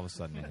 Yeah. All of a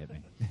sudden it hit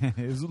me.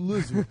 It was a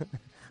lizard.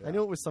 I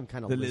knew it was some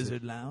kind of The lizard.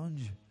 Lizard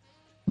Lounge.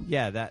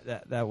 Yeah,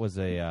 that was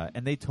a,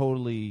 and they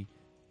totally.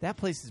 That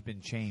place has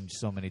been changed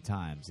so many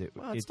times.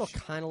 Well, it still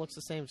kind of looks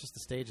the same. It's just the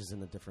stage is in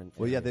the different.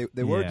 Well, yeah, area.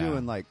 they were Yeah.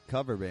 doing like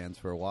cover bands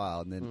for a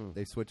while, and then Hmm.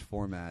 they switched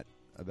format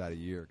about a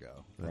year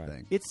ago. I Right.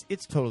 think.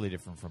 It's totally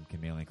different from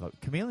Chameleon Club.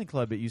 Chameleon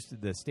Club,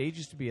 the stage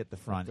used to be at the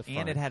front, At the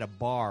and front. it had a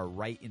bar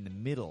right in the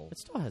middle It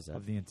still has that.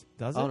 of the.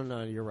 Does it? Oh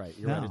no, you're right.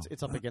 You're No. right.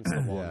 It's up against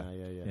the wall Yeah. now.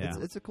 Yeah. Yeah.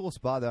 It's a cool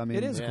spot, though. I mean,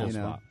 It is a cool you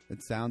know, spot.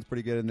 It sounds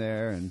pretty good in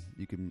there, and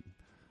you can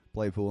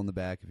play pool in the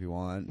back if you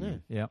want.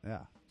 and- Yeah. yeah.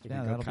 You Yeah,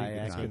 can that'll go be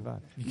that's kayaking good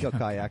vibe. You go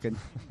kayaking.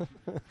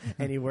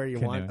 anywhere you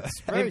want. Canoe.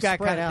 It's very They've got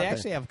spread out they there.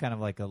 actually have kind of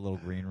like a little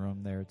green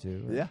room there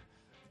too. Right? Yeah.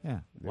 Yeah.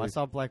 Well, I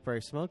saw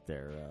Blackberry Smoke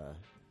there.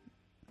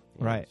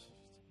 Right. It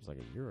was like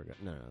a year ago.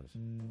 No, it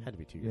was, had to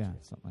be 2 years Yeah, ago.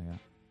 something like that.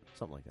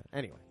 Something like that.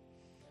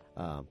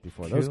 Anyway,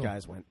 before Cool. those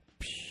guys went.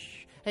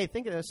 Psh. Hey,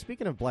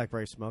 speaking of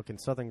Blackberry Smoke and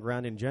Southern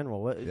Ground in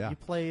general, what, Yeah. you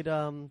played.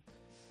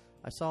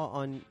 I saw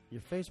on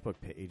your Facebook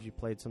page you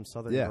played some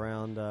Southern Yeah.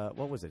 Ground.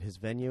 What was it? His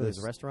venue, This-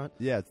 his restaurant.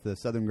 Yeah, it's the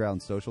Southern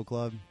Ground Social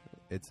Club.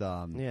 It's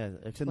Yeah, it's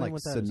in explain like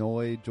what that is.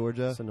 Sonoy,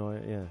 Georgia.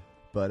 Sonoy, yeah.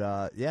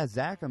 But yeah,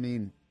 Zach. I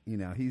mean,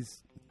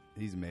 he's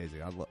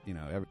amazing. I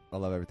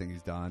love everything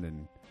he's done,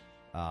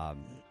 and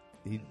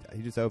he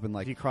just opened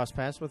like Did you cross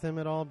paths with him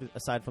at all?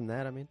 Aside from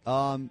that, I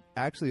mean.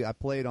 actually I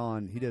played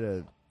on. He did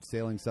a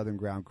Sailing Southern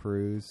Ground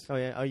cruise. Oh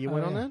yeah. Oh, you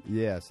went on yeah. that?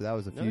 Yeah, so that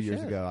was a No few years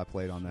shit. ago. I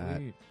played on that.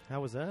 Sweet.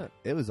 How was that?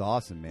 It was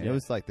awesome, man. Yeah. It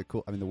was like the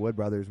Wood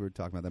Brothers. We were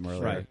talking about them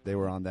earlier. Right. They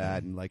were on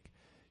that, and like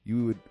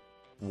you would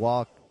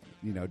walk,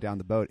 down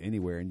the boat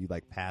anywhere, and you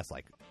like pass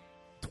like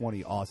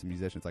 20 awesome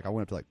musicians. Like I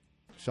went up to like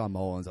Sean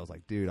Mullins. I was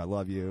like, dude, I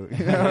love you.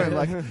 And,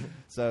 like,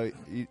 so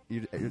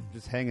you're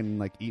just hanging,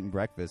 like eating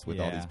breakfast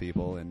with all Yeah. these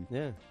people, and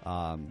Yeah.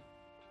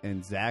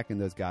 and Zach and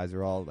those guys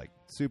are all like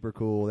super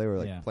cool. They were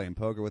like Yeah. playing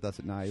poker with us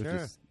at night.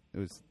 Sure. It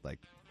was like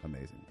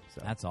amazing.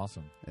 So That's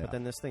awesome. yeah. But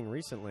then this thing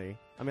recently,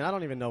 I mean, I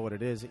don't even know what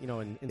it is.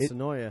 In It-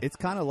 Sonoya. It's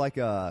kind of like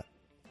a.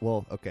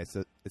 Well, okay,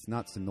 so it's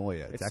not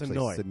Sonoya. It's actually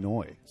Sonoy.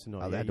 Sonoy.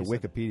 Sonoy, I yeah, had to you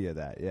said Wikipedia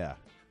that. Yeah,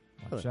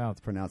 Watch out.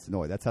 it's pronounced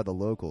Sonoy. That's how the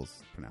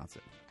locals pronounce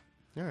it.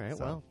 All right.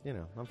 So-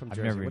 Well, I'm from I've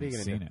Jersey. never What are you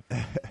even going to seen do?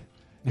 it.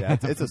 Yeah,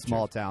 it's a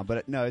small town,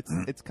 but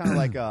it's kind of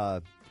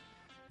like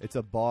it's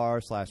a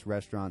bar /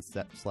 restaurant /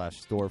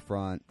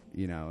 storefront.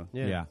 Yeah.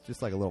 Yeah.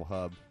 just like a little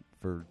hub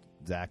for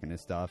Zach and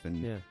his stuff, and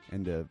Yeah.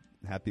 and to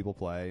have people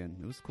play, and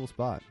it was a cool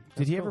spot.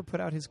 Did he cool. ever put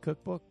out his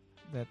cookbook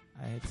that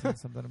I had seen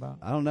something about?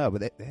 I don't know,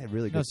 but they had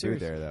really No, good food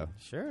seriously. there, though.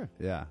 Sure.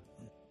 Yeah,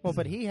 Well,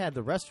 but he had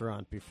the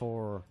restaurant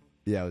before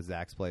yeah, it was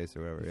Zach's place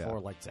or whatever.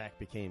 like Zach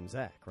became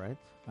Zach, right?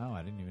 Oh,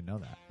 I didn't even know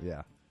that.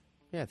 Yeah,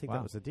 Yeah, I think Wow.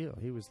 that was the deal.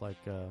 He was like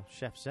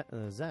Chef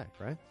Zach,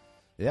 right?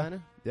 yeah,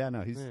 Kinda? yeah.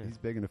 No, he's Yeah. he's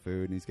big into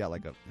food, and he's got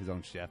like his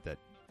own chef that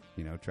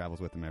travels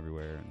with him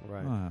everywhere. And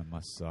Right. Oh, it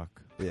must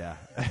suck. yeah,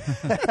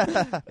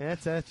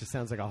 That just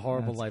sounds like a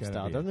horrible That's gotta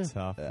lifestyle, be a doesn't it?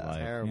 Tough Yeah. life.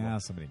 Terrible. Yeah,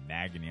 somebody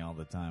nagging you all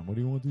the time. What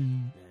do you want to do?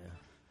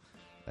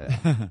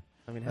 Yeah.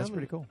 I mean, That's how pretty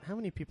many, cool. How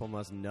many people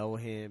must know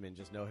him and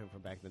just know him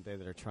from back in the day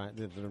that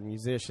are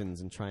musicians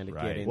and trying to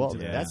Right. get into Well, the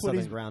that's what Southern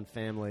he's- Ground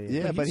family?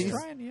 Yeah, but he's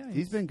trying. Yeah,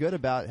 he's been good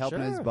about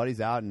helping his Sure.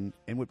 buddies out, and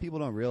what people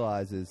don't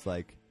realize is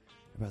like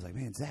everybody's like,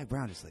 man, Zach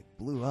Brown just like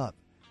blew up,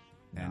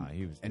 No,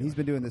 he was. and he's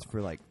been doing this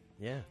for like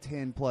Yeah.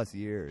 10 plus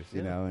years,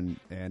 you Yeah. know,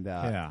 and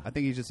Yeah. I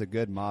think he's just a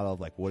good model of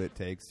like what it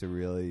takes to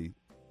really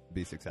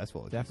be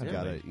successful. It's just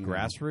Definitely. gotta,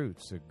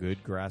 grassroots, a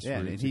good grassroots. yeah,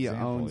 and he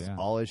example, owns yeah.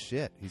 all his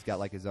shit. He's got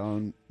like his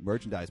own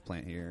merchandise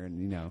plant here,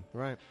 and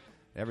Right.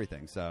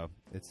 everything. So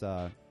it's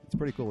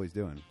pretty cool what he's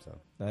doing. So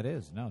That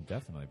is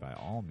definitely by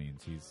all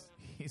means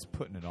he's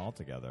putting it all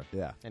together.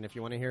 yeah, And if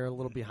you want to hear a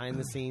little behind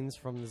the scenes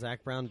from the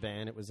Zach Brown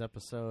band, it was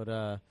episode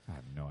I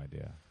have no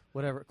idea.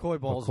 whatever. Coy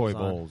Bowles. Coy was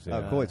on. Bowles, yeah.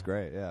 oh, Coy's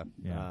great. Yeah,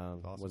 Yeah.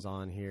 Was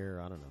on here.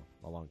 I don't know,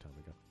 a long time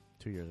ago,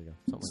 2 years ago.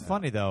 Something It's like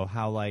funny though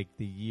how like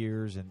the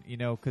years and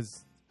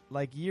because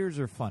like years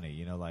are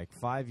funny. Like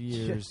 5 that.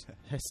 years.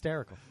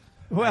 Hysterical.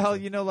 Well,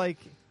 like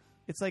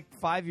it's like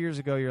 5 years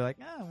ago. You're like,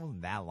 it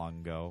wasn't that long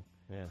ago.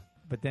 Yeah.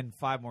 But then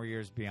 5 more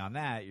years beyond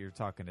that, you're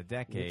talking a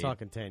decade. You're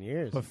talking 10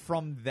 years. But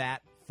from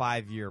that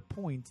 5-year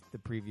point, the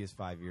previous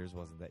 5 years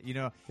wasn't that.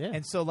 Yeah.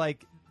 And so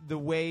like the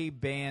way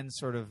bands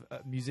sort of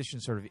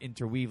musicians sort of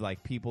interweave,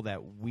 like people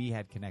that we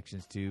had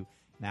connections to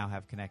now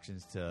have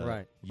connections to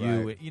Right.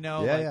 you. Right.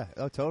 Yeah, yeah.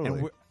 Oh,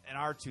 totally. And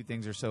our two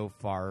things are so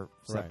far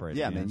separated.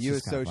 Yeah, you know, man, it's you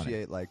just kinda funny.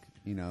 associate like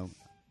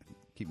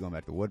keep going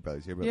back to Wood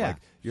Brothers here, but Yeah, like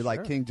you're like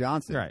sure. King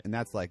Johnson, Right. and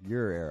that's like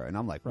your era, and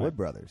I'm like Right. Wood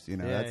Brothers. yeah,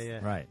 That's, yeah.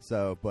 Right.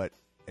 So, but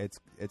it's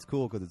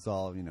cool because it's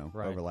all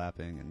Right.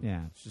 overlapping, and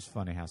Yeah, it's just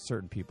funny how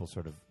certain people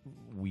sort of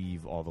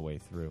weave all the way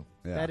through.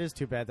 yeah. That is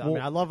too bad. I Well-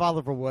 mean, I love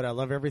Oliver Wood. I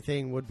love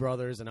everything Wood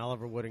Brothers and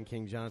Oliver Wood and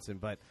King Johnson,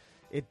 but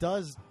it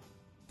doesn't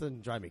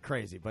drive me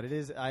crazy. But it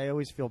is. I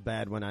always feel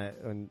bad when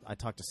I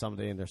talk to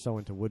somebody and they're so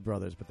into Wood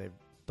Brothers, but they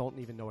don't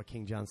even know what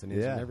King Johnson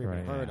is. Yeah, and never even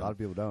right, heard a lot of of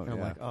people don't. And I'm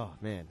yeah. like, oh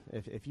man,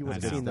 if you I would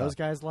have know. seen those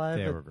guys live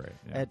They at, were great.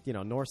 Yeah. at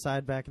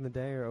Northside back in the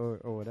day or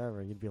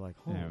whatever, you'd be like,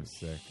 holy Yeah, it was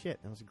sick.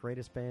 shit, that was the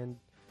greatest band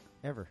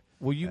ever.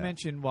 Well, you Yeah.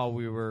 mentioned while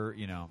we were,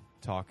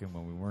 talking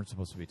when we weren't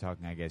supposed to be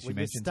talking, I guess, Will you you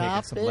mentioned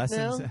stop taking some it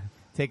lessons now?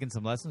 taking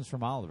some lessons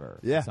from Oliver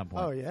Yeah. at some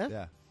point. Oh yeah,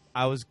 yeah.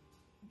 I was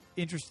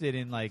interested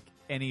in like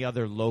any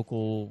other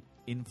local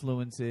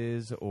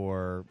influences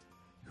or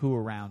who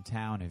around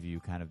town have you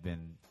kind of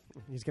been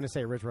he's gonna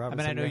say Rich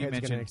Robinson. I know your you head's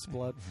gonna mentioned-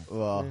 explore.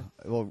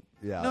 Well,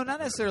 yeah. No, not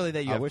necessarily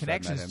that you I have wish I'd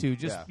met connections him.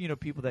 to, just Yeah.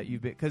 people that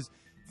you've been. Because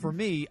for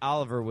me,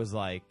 Oliver was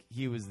like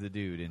he was the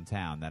dude in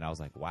town that I was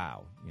like,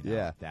 wow,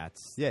 Yeah.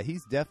 that's Yeah,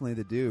 he's definitely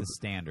the dude. the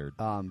standard.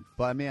 But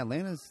I mean,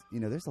 Atlanta's,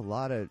 there's a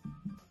lot of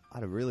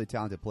really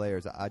talented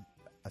players. I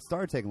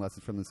started taking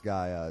lessons from this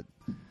guy,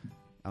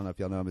 I don't know if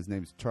y'all know him. His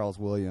name's Charles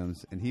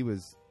Williams, and he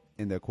was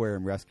in the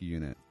Aquarium Rescue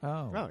Unit.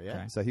 Oh, Oh, yeah.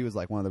 okay. So he was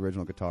like one of the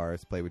original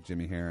guitarists. Played with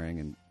Jimmy Herring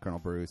and Colonel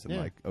Bruce and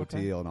Yeah, like okay.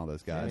 O'Teal and all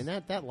those I guys.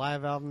 mean, that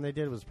live album they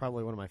did was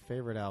probably one of my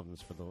favorite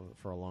albums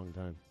for a long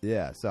time.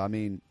 Yeah. So I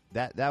mean,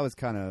 that was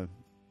kind of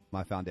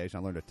my foundation.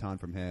 I learned a ton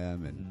from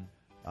him,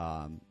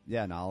 and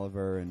and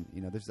Oliver, and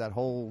there's that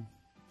whole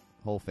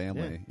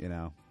family.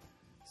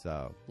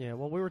 So Yeah,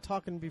 well, we were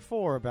talking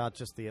before about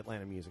just the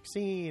Atlanta music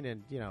scene,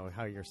 and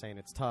how you're saying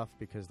it's tough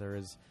because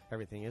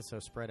everything is so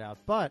spread out.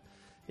 But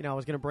I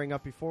was going to bring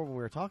up before when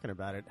we were talking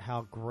about it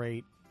how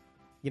great.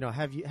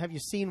 Have you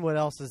seen what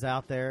else is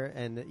out there,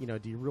 and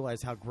do you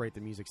realize how great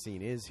the music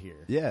scene is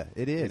here? yeah,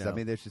 it is. know. I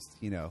mean, there's just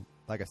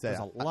like I said, There's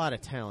a lot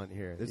of talent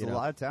here. there's you a know?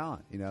 lot of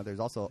talent. There's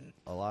also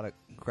a lot of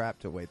crap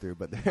to wade through,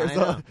 but I there's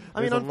know.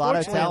 I mean, there's a lot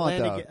of unfortunately, talent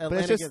Atlanta though. ge- But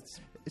Atlanta it's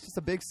gets just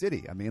a big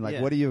city. I mean, like,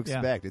 Yeah. what do you Yeah.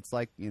 expect? It's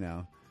like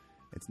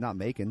it's not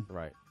Macon.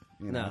 right.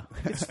 You know?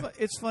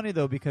 It's funny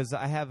though because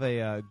I have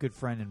a good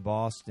friend in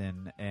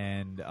Boston,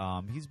 and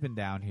he's been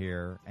down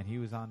here, and he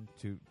was on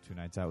two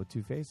nights out with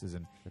Two Faces,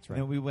 and That's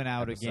right. we went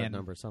out Episode again.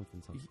 number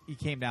something. He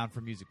came down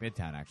from Music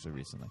Midtown actually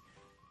recently,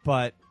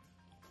 but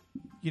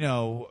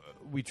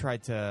we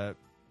tried to,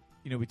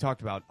 we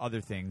talked about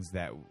other things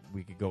that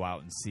we could go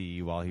out and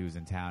see while he was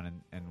in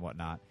town and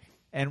whatnot.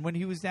 And when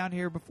he was down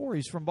here before,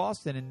 he's from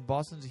Boston, and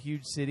Boston's a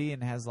huge city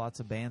and has lots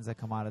of bands that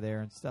come out of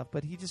there and stuff.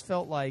 But he just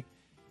felt like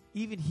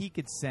even he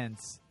could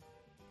sense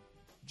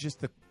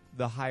just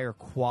the higher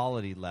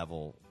quality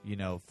level,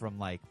 from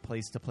like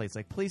place to place,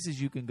 like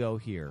places you can go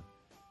here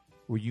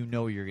where you're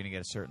going to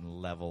get a certain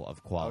level of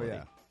Oh quality,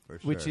 yeah, for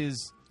sure. which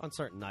is On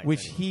certain nights.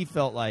 which anyway. he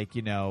felt like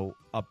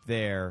up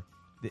there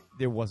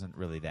there wasn't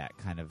really that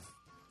kind of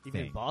Even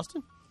in thing.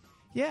 Boston.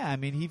 Yeah, I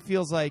mean, he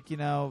feels like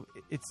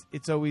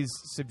it's always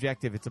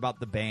subjective. It's about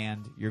the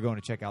band. You're going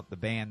to check out the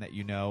band that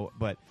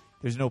but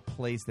there's no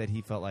place that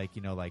he felt like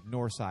like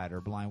Northside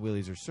or Blind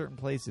Willie's or certain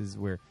places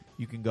where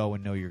you can go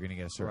and know you're going to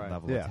get a certain Right.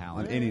 level yeah, of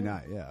talent. on any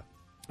night. Yeah,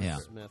 Yeah,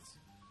 Smiths.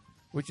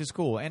 which is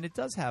cool, and it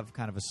does have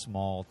kind of a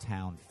small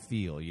town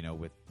feel.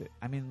 With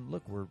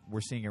look,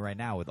 we're seeing it right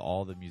now with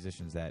all the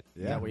musicians that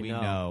Yeah, we we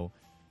know. know.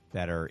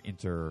 That are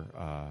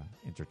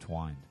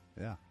intertwined.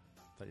 yeah.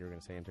 I thought you were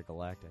going to say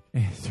intergalactic.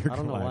 Intergalactic, I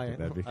don't know why.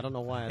 that'd be- I don't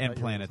know why. I and thought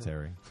you were gonna say-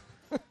 planetary.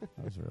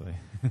 That was really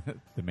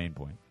the main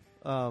point.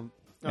 All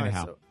right,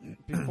 Anyhow. so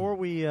before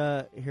we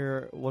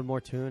hear one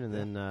more tune and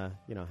then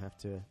have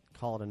to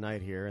call it a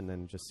night here and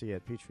then just see you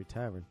at Peachtree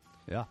Tavern.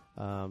 Yeah.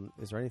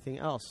 Is there anything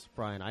else,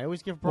 Brian? I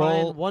always give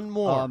Brian Well, one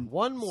more.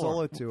 One more.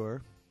 solo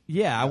tour.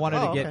 Yeah, I wanted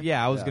to get. okay.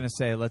 Yeah, I was Yeah. going to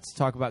say let's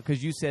talk about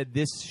because you said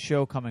this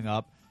show coming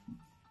up.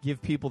 Give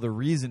people the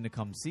reason to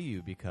come see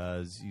you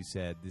because you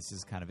said this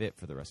is kind of it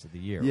for the rest of the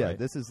year. Yeah, right?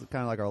 this is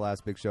kind of like our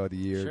last big show of the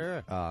year.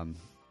 Sure. Cause,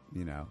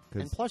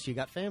 And plus, you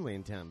got family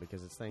in town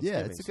because it's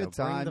Thanksgiving. it's a good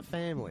so Bring time. the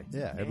family.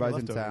 yeah, everybody's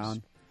in leftovers.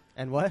 town.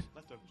 And what?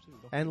 Leftovers too.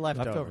 Don't And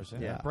leftovers. Leftovers,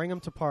 yeah. Bring him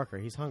to Parker.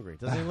 He's hungry.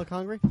 Doesn't he look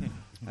hungry?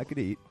 I could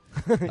eat.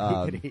 He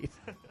could eat.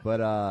 But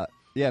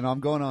I'm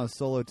going on a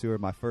solo tour,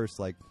 my first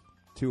like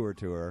tour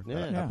that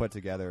Yeah. I put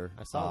together.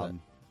 I saw that.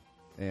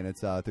 And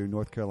it's through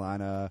North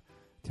Carolina,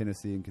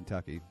 Tennessee, and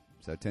Kentucky.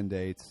 So 10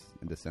 dates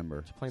in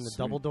December. Playing the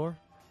double door?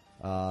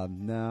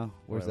 No,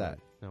 where's Wait, that?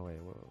 wait. No, wait.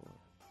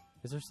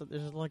 Is there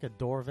like a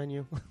door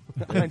venue?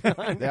 There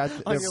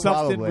Something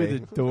probably. with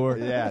a door.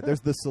 Yeah,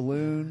 there's the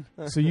saloon.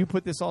 So you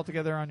put this all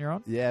together on your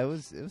own? Yeah, it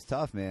was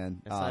tough,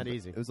 man. It's not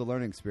easy. It was a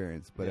learning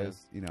experience, but Yeah. it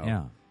was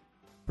Yeah.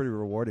 pretty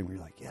rewarding. Where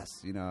you're like, yes,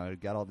 I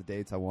got all the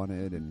dates I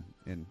wanted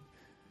and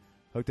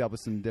hooked up with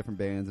some different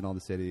bands in all the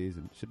cities,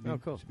 and should be Oh,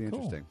 cool. should be Cool.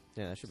 interesting.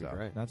 Yeah, that should be So.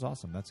 great. That's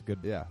awesome. That's a good.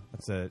 Yeah,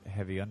 That's a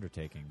heavy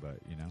undertaking, but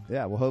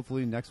yeah. Well,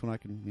 hopefully next one I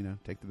can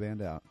take the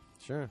band out.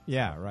 Sure.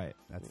 Yeah, right.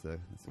 That's the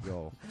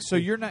goal. So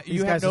you're not. These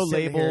You have guys are no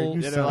sitting here, label.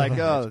 you Yeah, son they're of like,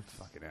 a oh,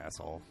 fucking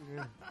asshole,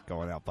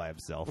 going out by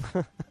himself.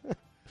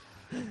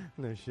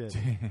 No shit. So-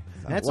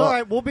 That's Well, all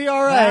right. We'll be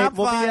all right. I'm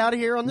We'll fine. be out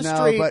here on the no,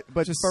 street.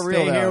 but just for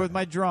stay real here though. with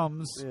my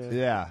drums.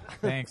 Yeah,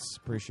 Thanks,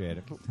 appreciate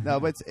it. no,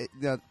 but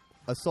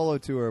a solo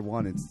tour.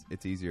 One,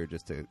 it's easier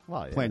just to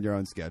Well, yeah. plan your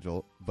own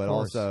schedule, but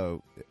course.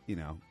 also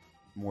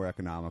more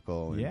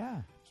economical. And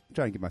Yeah.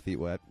 trying to get my feet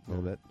wet a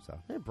little bit. So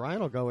Hey, Brian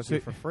will go with So-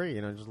 you for free.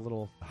 Just a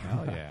little,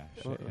 Hell yeah.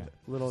 Shit, yeah.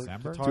 little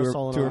December? guitar Tour-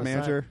 solo tour on the side.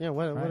 manager? Yeah.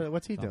 Right.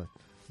 What's he So- doing?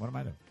 What am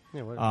I doing?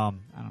 Yeah. What, I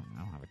don't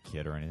have a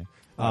kid or anything.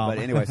 but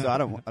anyway, so I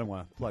don't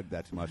want to plug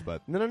that too much,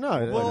 but no.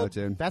 Well,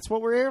 June. That's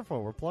what we're here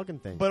for. We're plugging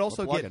things. But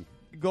also We're plugging.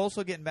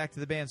 getting back to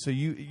the band. So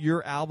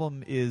your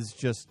album is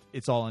just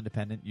it's all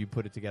independent. You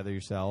put it together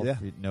yourself. Yeah.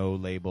 No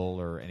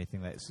label or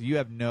anything like. So you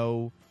have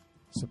no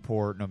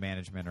support, no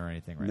management or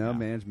anything right no now.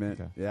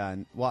 management. Okay. Yeah,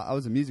 and I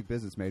was a music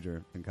business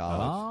major in college.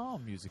 Oh,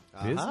 music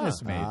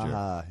business major.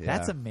 Yeah.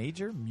 That's a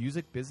major,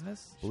 music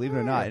business. Believe it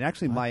or not, and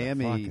actually What the fuck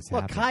Miami. is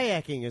well, happening?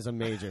 kayaking is a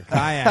major.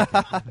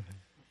 Kayaking.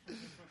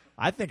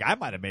 I think I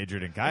might have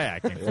majored in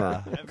kayaking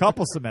for a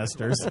couple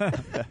semesters.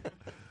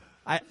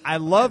 I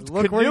loved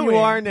Look canoeing. where you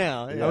are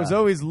now. I was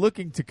always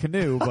looking to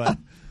canoe, but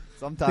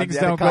Sometimes things you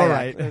had don't to go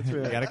kayak. right.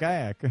 You got a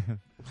kayak.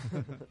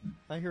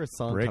 I hear a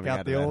song Break coming out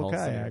out the of that old whole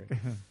kayak.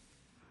 scenario.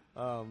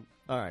 All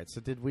right,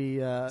 so did we...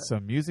 So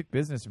music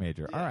business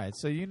major. All right,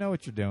 so you know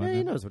what you're doing. yeah, he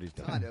then. knows what he's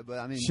doing. Kind of, but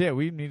I mean, Shit,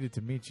 we needed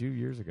to meet you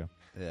years ago.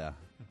 yeah.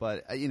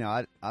 But I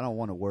don't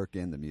want to work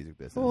in the music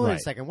business. Well, wait a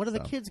Right. second. What are the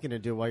So- kids going to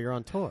do while you're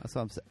on tour? That's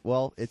what I'm saying.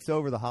 Well, it's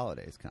over the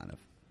holidays, kind of.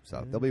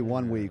 So there'll be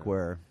 1 week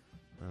where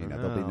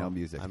there'll be no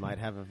music. I might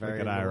have a very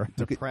at Ira.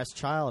 depressed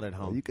child at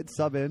Well, home you could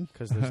sub in.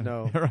 because there's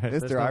no, Right.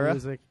 there's Mr. no Ira?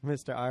 music.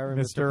 Mr. Ira,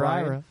 and Mr.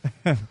 Brian.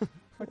 Ira.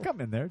 I'll come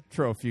in there,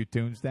 throw a few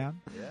tunes down.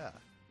 Yeah.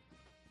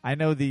 I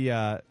know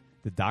the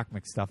Doc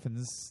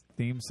McStuffins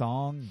theme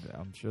song.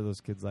 I'm sure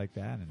those kids like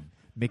that. And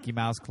Mickey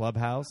Mouse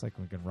Clubhouse. Like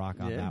we can rock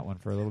on Yeah. that one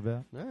for a little bit.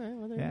 All right,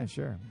 well, there Yeah, you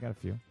sure. We got a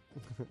few.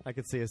 go. I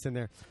could see us in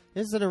there.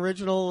 This is an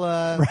original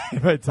Right,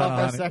 off our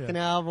Tony, second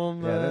yeah.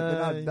 album.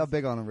 Yeah, they're not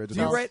big on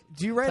original.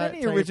 Do you write Tell-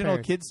 any tell your original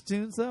parents. kids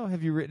tunes though?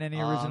 Have you written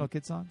any original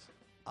kid songs?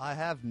 I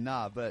have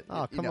not, but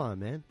Oh, you come know, on,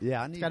 man.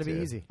 Yeah, I need gotta be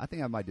to. easy. I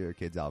think I might do a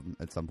kids album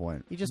at some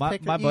point. You just My-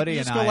 pick my you buddy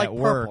just and go I like at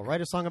Purple. work-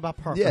 Write a song about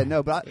purple. Yeah,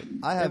 no, but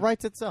I It have.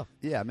 writes itself.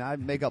 Yeah, I mean, I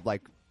make up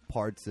like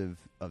parts of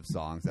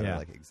songs that Yeah. are,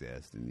 like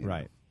exist, and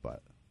Right.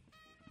 But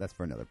that's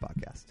for another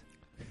podcast.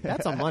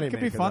 That's a money It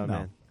could maker, be fun though, though.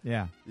 man.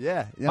 Yeah.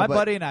 Yeah, My but-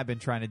 buddy and I have been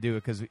trying to do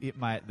it because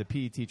the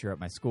PE teacher at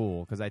my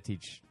school, because I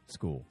teach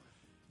school,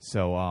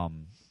 so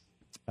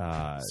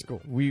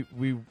School. we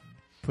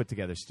put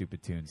together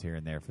stupid tunes here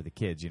and there for the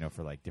kids,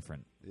 for like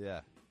different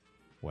Yeah,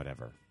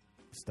 whatever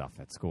stuff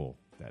at school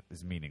that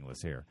is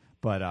meaningless here,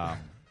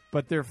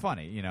 but they're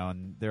funny,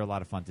 and they're a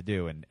lot of fun to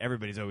do, and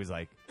everybody's always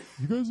like,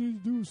 "You guys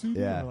need to do a CD."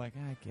 Yeah. And we're like,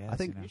 I guess. I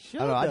think You I should,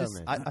 don't know. I though,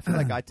 just man. I feel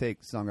like I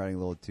take songwriting a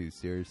little too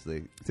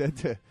seriously.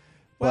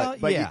 Well,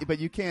 but yeah. but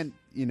you can't.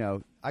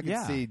 I can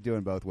Yeah. see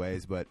doing both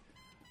ways, but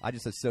I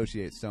just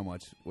associate so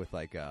much with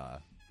like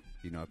a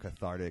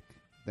cathartic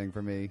thing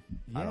for me.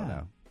 I don't Yeah.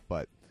 know,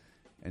 but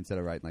instead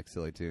of writing like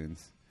silly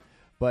tunes,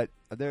 but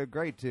they're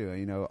great too.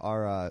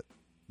 Our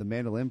the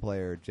mandolin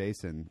player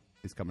Jason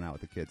is coming out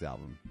with a kids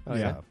album. Oh,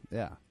 yeah?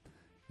 yeah,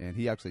 and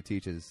he actually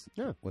teaches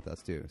Yeah. with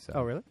us too. So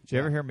Oh, really? Did you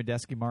ever hear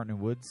Medeski, Martin, and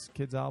Woods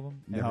kids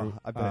album? No,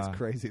 I bet it's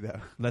crazy though.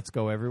 Let's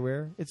Go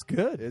Everywhere. It's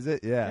good. Is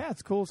it? Yeah. Yeah,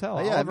 it's cool as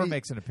hell. Yeah, I Oliver mean-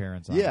 makes an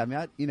appearance on Yeah, it.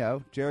 I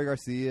mean, Jerry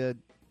Garcia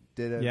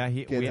did a Yeah,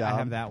 kids I have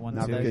album. that one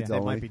Not too. for kids yeah. They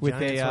only. might be With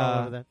giants a, all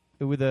over that.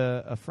 With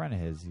a friend of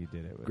his, he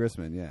did it with.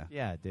 Grisman, yeah.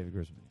 Yeah, David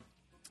Grisman.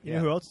 You know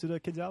who else did a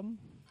kids album?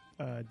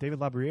 David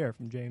LaBriere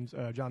from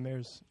John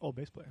Mayer's old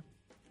bass player.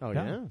 Oh,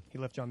 Yeah. yeah? He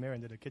left John Mayer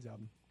and did a kids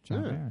album.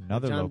 John Yeah. Mayer,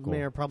 another John local.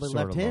 Mayer probably sort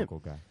left of him. local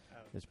guy.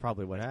 That's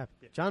probably what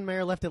happened. John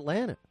Mayer left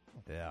Atlanta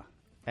Yeah.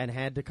 and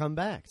had to come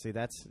back. See,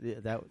 that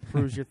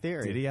proves your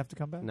theory. Did he have to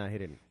come back? No, he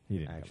didn't. He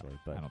didn't come actually, back.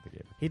 but I don't think he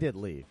ever. he did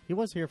leave. He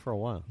was here for a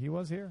while. He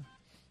was here.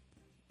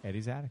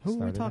 Eddie's Attic. Who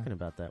were we started talking there.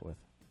 about that with?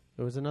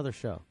 It was another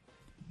show.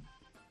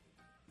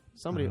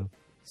 Somebody Uh-huh.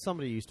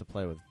 somebody used to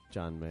play with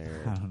John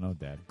Mayer. I don't know,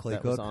 Dad. Clay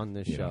that was Cook? on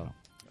this You show.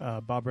 don't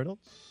know. Bob Riddle.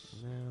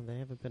 No, they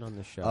haven't been on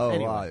this show. Oh,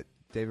 anyway.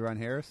 David Ryan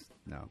Harris?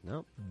 No.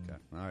 Nope. Okay.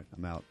 All right,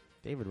 I'm out.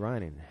 David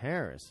Ryan and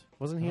Harris.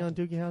 Wasn't he on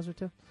Doogie Howser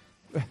too?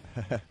 All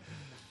right,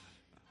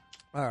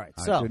 All right,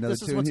 so do another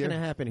this is tune what's here? going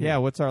to happen here. Yeah,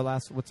 what's our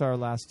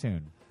last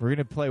tune? We're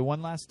gonna play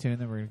one last tune,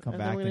 then we're gonna come And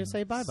then back we're gonna and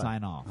say bye-bye.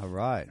 sign off. All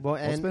right. Well,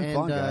 it's and, been and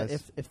fun,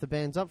 guys. if the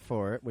band's up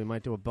for it, we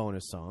might do a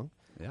bonus song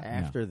Yeah.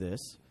 after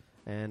this,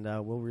 and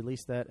we'll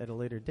release that at a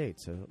later date.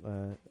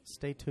 So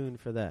stay tuned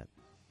for that.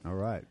 All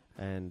right.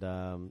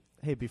 And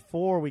hey,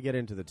 before we get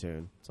into the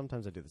tune,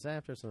 sometimes I do this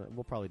after, so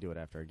we'll probably do it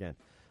after again.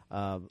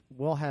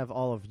 We'll have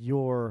all of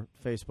your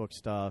Facebook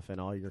stuff and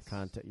all your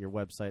content, your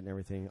website and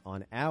everything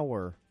on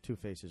our Two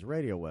Faces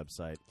Radio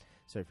website.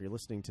 So if you're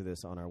listening to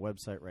this on our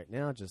website right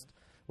now, just,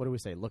 what do we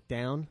say, look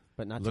down,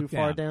 but not Look too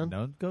far down?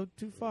 Don't go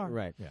too far.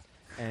 Right. Yeah.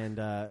 And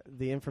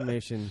the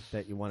information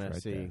that you want to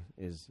It's right see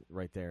is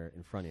right there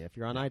in front of you. If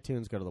you're on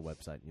iTunes, go to the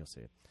website and you'll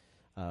see it.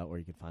 Or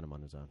you can find them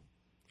on his own.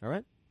 All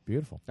right?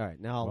 Beautiful. All right.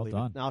 Now I'll Well leave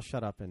done. Now I'll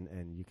shut up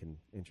and you can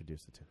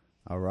introduce the two.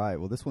 All right.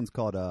 Well, this one's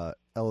called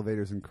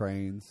Elevators and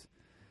Cranes.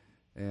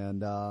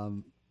 And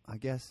I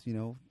guess,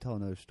 tell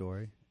another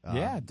story.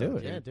 Yeah, do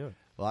it. Yeah, do it.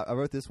 Well, I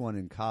wrote this one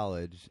in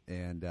college,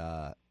 and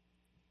I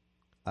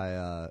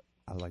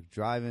was like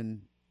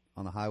driving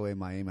on the highway in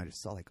Miami. I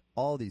just saw like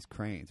all these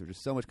cranes. There was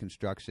just so much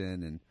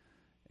construction,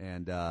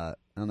 and I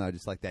don't know,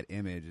 just like that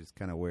image is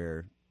kind of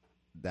where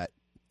that.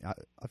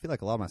 I feel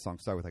like a lot of my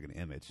songs start with like an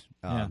image.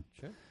 Yeah.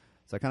 Sure.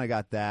 So I kind of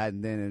got that,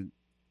 and then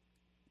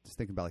just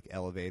thinking about like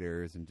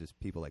elevators and just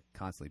people like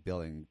constantly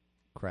building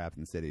crap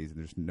in cities, and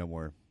there's no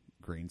more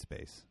green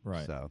space.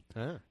 Right. So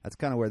Ah, that's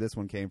kind of where this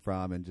one came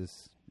from, and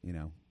just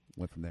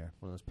went from there.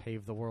 one of those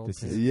pave the world. This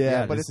tunes. is-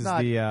 Yeah, but this it's is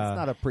not. the, it's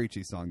not a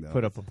preachy song though.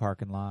 Put up a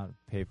parking lot,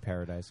 pave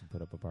paradise, and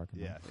put up a parking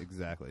Yeah, lot.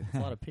 exactly. It's a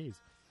lot of peas.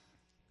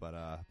 but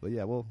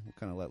yeah, we'll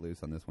kind of let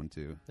loose on this one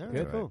too. All right,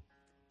 Good. cool.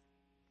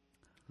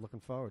 Looking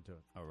forward to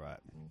it. All right.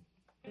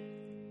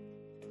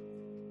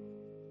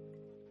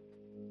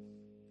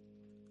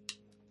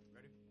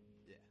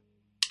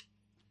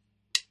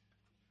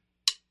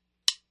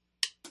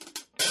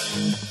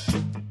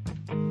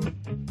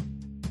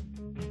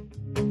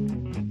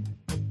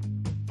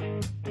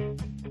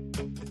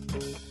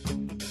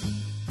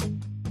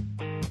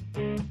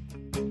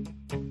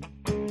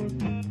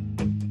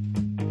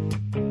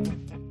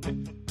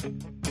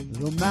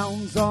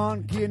 mountains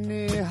aren't getting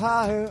any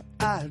higher,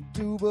 I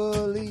do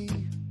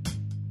believe.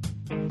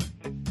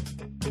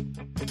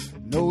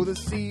 No, the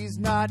sea's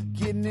not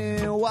getting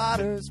any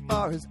wider as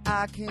far as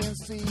I can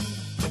see.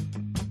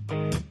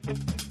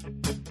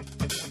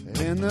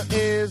 And the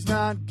air's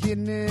not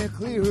getting any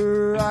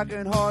clearer, I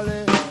can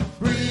hardly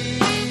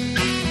breathe.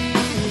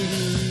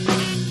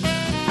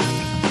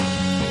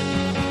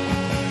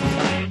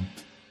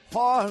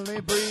 Hardly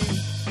breathe.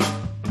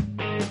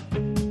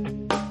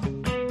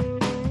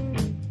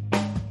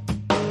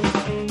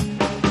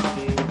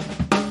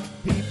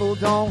 People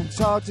don't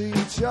talk to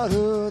each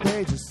other,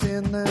 they just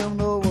send them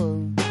the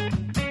word.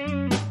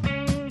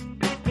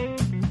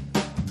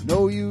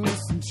 No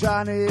use in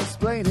trying to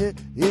explain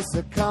it, it's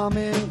a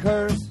common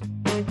curse.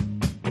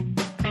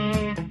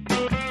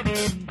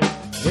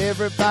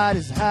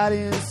 Everybody's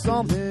hiding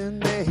something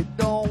they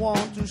don't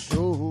want to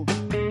show.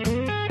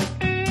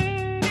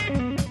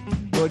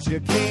 But you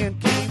can't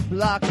keep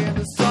blocking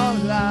the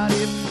sunlight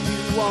if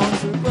you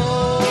want to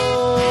grow.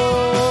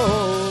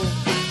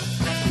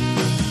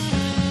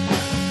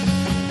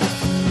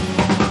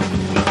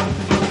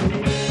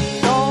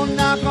 Don't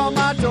knock on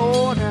my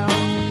door now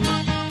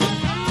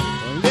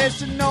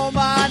unless you know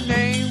my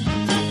name.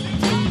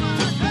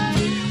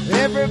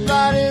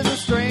 Everybody's a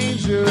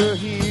stranger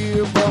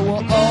here, but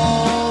we're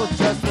all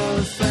just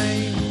the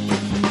same.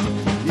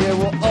 Yeah,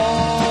 we're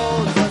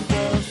all just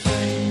the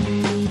same.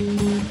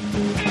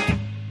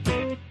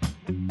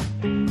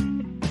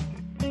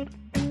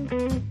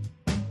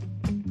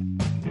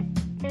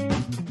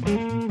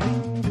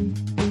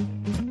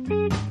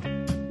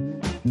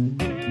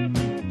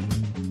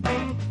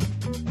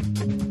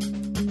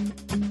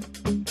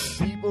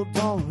 People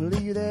don't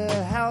leave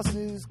their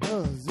houses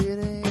 'cause it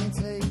ain't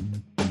safe.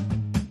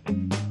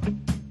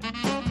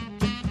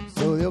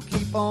 So they'll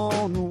keep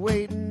on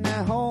waiting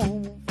at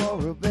home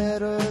for a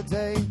better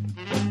day.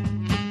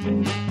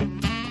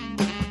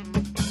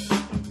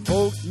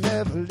 Folks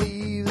never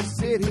leave the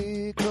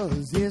city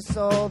 'cause it's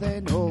all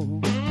they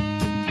know.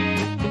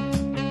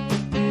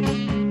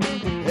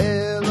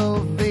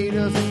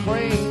 Elevators and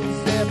cranes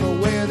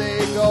everywhere they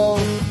go.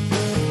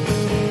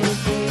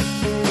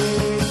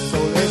 So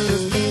let's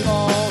just keep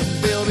on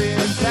building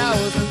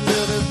towers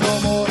until there's no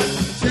more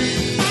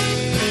trees.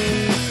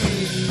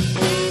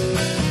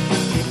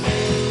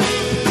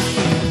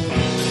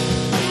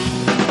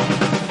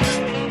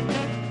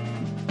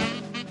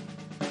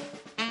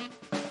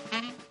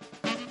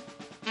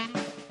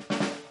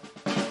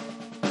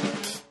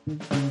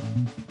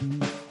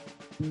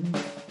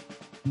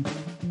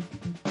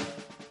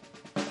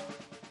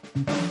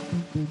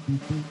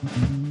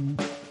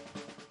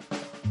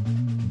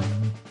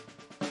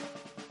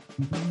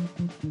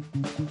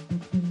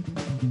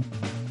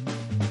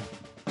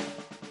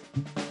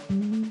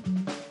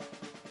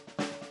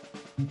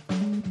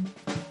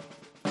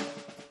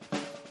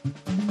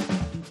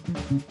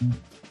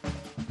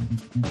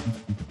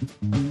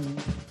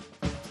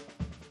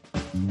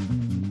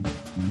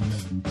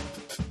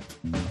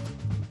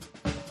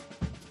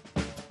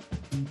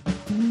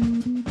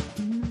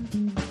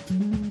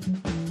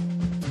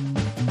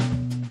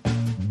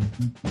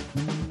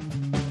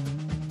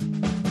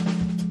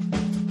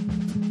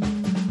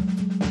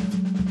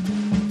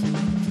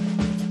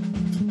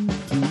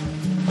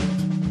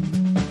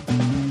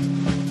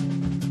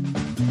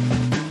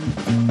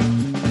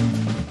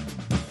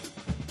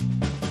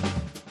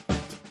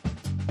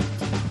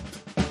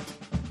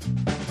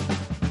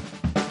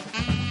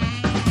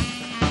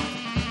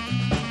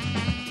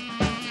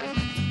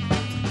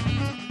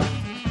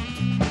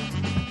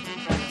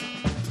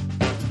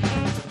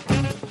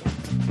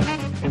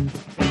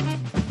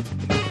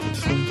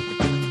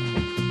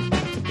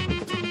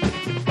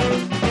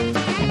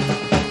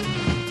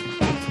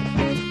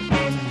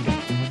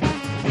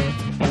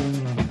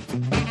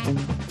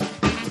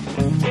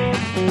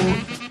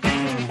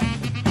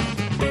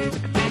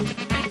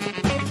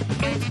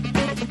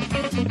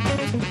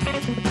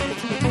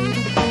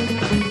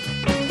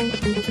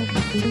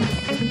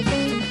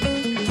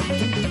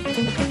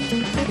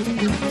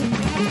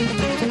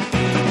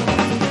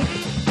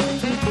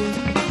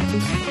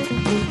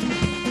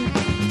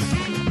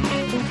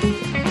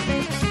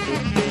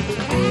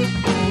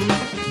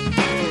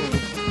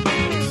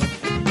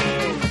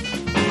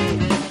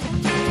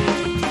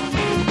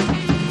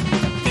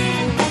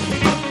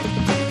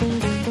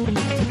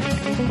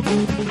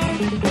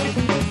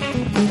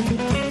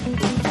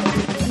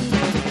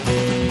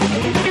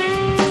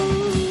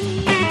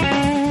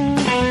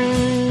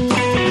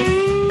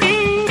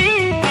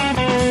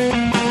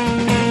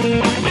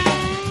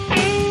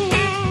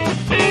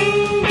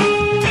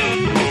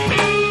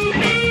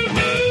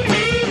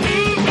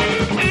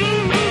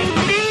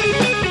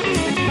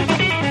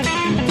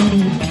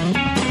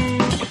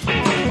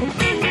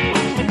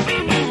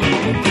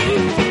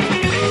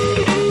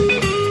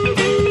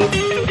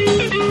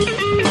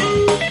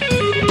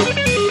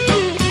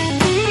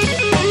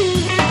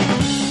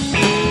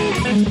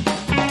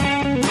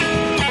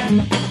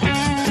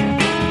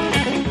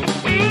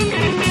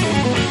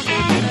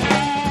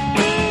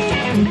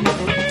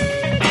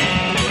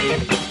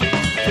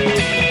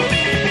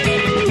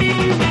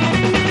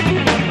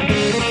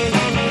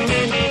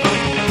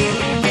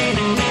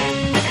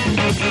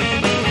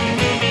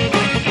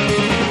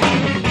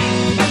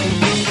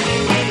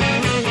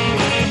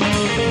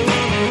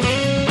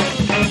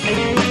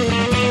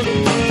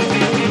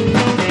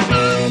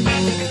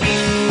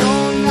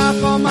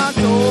 knock on my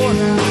door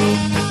now.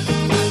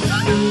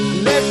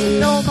 Let you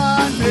know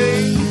my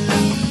name.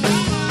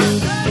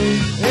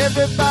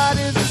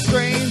 Everybody's a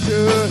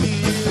stranger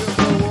here,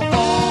 but we're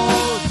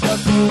all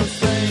just the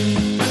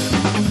same.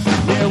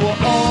 Yeah, we're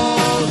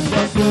all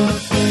just the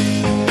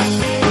same.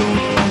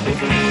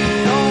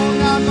 Don't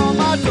knock on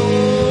my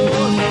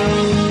door now.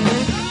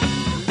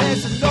 Let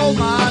you know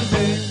my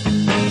name.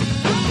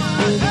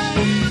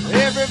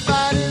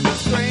 Everybody's a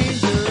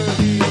stranger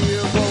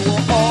here, but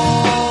we're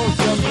all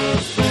just the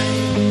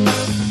same.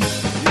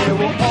 Yeah,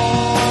 we're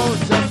all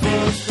just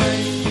the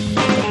same.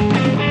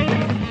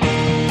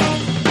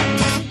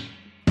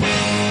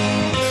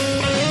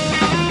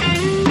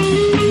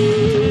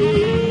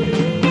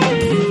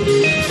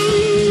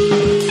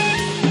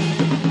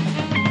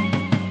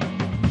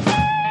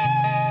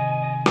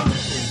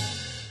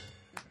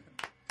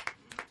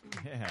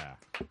 Yeah,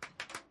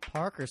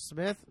 Parker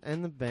Smith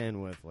and the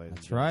Bandwidth, ladies.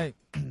 that's right.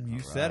 You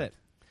said it.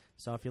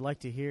 So if you like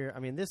to hear, I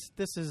mean, this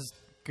is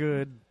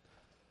good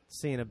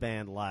seeing a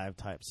band live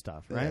type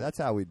stuff, right? Yeah, that's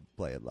how we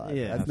play it live.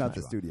 Yeah, that's that's not right.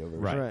 the studio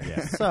version. Right.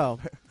 Yeah. So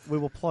we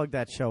will plug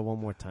that show one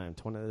more time.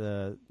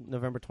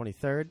 November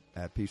 23rd,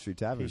 At Peachtree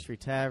Tavern. Peachtree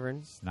Tavern.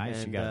 It's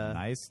nice. And, You got a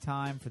nice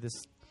time for this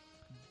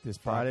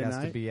Friday podcast to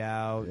night. be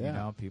out. Yeah. You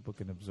know, people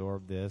can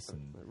absorb this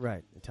and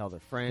Right. And tell their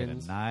get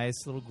friends. a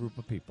nice little group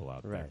of people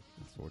out Right. there.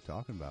 That's what we're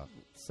talking about.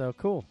 So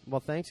cool.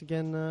 Well, thanks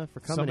again for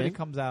coming Somebody in.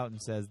 comes out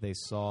and says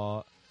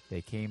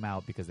they came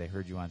out because they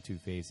heard you on Two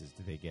Faces.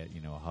 Did they get,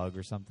 a hug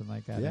or something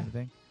like that? Yeah.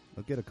 Anything?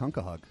 They'll get a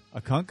kunka hug.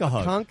 A kunka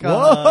hug. Conka.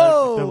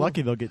 Whoa! They're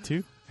lucky they'll get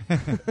two.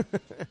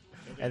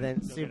 And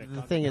then, see,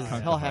 the thing is,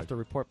 he'll have to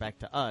report back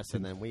to us,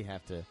 and then we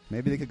have to,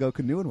 Maybe they could go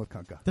canoeing with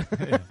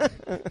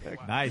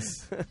kunka.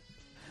 Nice.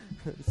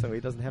 so he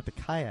doesn't have to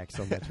kayak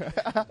so much.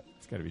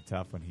 It's got to be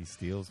tough when he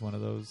steals one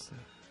of those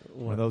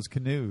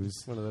canoes.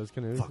 One of those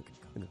canoes.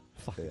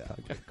 Yeah.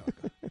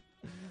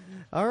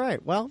 All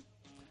right. Well,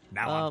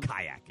 Now I'm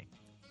kayaking.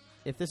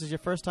 if this is your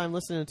first time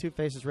listening to Two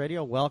Faces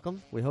Radio,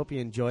 welcome. We hope you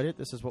enjoyed it.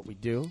 This is what we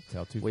do.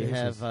 Tell Two We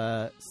Faces.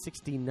 have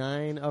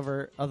 69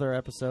 other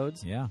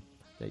episodes Yeah.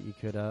 that you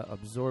could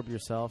absorb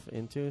yourself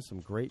into.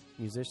 Some great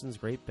musicians,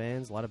 great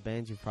bands, a lot of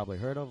bands you've probably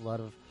heard of, a lot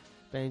of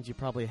bands you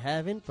probably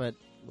haven't, but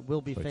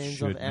will be But fans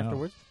should of know.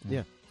 afterwards.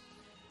 Yeah.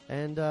 Yeah.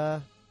 And,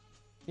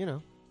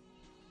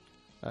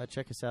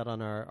 check us out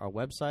on our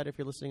website if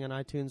you're listening on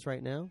iTunes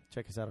right now.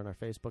 Check us out on our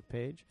Facebook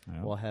page.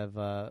 Yeah. We'll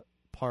have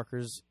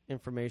Parker's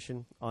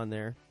information on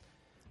there.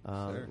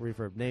 Sure.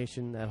 Reverb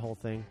Nation, that whole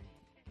thing.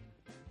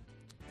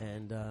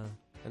 And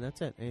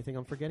that's it. Anything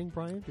I'm forgetting,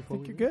 Brian? I Before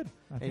think you're good.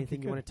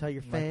 Anything you want to tell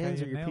your Like how fans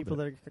you or your nailed people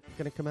it. that are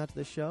going to come out to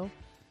this show?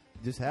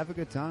 Just have a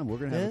good time. We're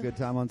going to have Yeah. a good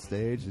time on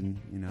stage and,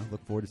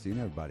 look forward to seeing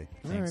everybody.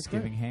 All right,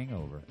 Thanksgiving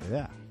hangover.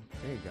 Yeah.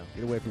 There you go.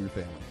 Get away from your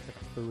family. It's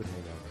like a food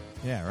hangover.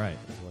 Yeah, right.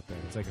 Is what that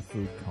It's is. like a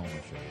food coma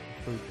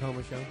show. Food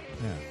coma show.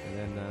 Yeah.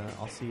 And then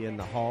I'll see you in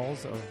the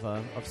halls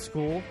of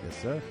school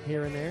Yes, sir.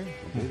 here and there.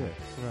 We'll be there.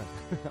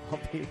 Right. I'll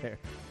be there.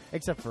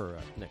 Except for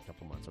next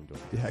couple months I'm doing.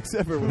 Yeah,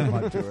 except for when I'm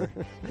on tour.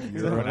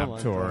 You're going I'm on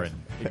on tour tour. and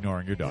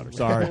ignoring your daughter.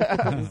 Sorry.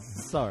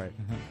 Sorry.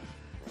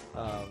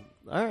 All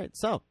right.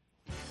 So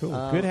Cool.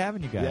 Uh, Good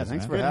having you guys. Yeah,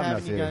 thanks man. for Good having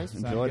having us you here. guys.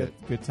 Sounded Enjoyed good.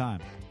 it. Good time.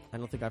 I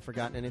don't think I've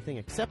forgotten anything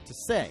except to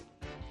say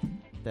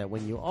that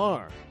when you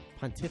are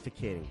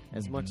pontificating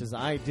as much as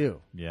I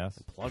do,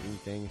 Yes. plugging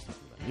things,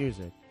 talking about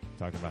music,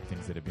 Talking about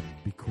things that have been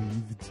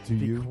bequeathed to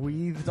you.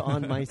 bequeathed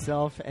on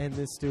myself and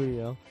this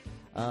studio,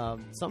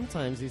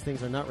 sometimes these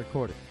things are not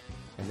recorded.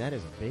 And that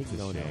is a big It's a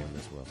no-no shame. in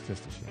this world. It's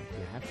just a shame.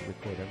 You have to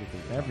record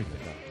everything. you're Everything.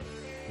 talking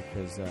about.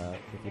 Because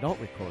if you don't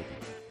record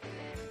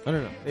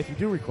no. If you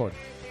do record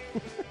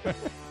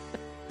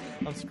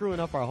I'm screwing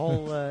up our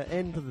whole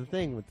end to the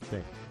thing with the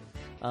thing.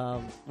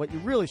 What you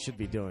really should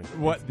be doing,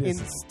 What this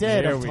is-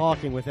 instead there of we-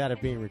 talking without it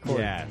being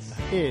recorded, Yes.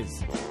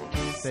 is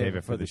Save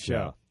it for the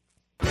show.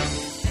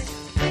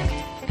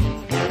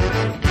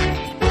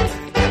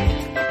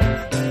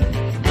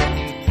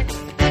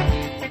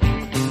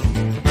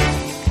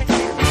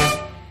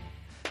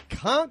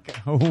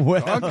 Conker.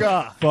 Well,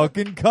 Conker.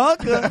 fucking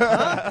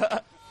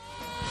conker.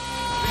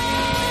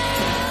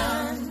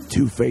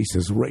 Two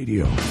Faces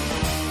Radio.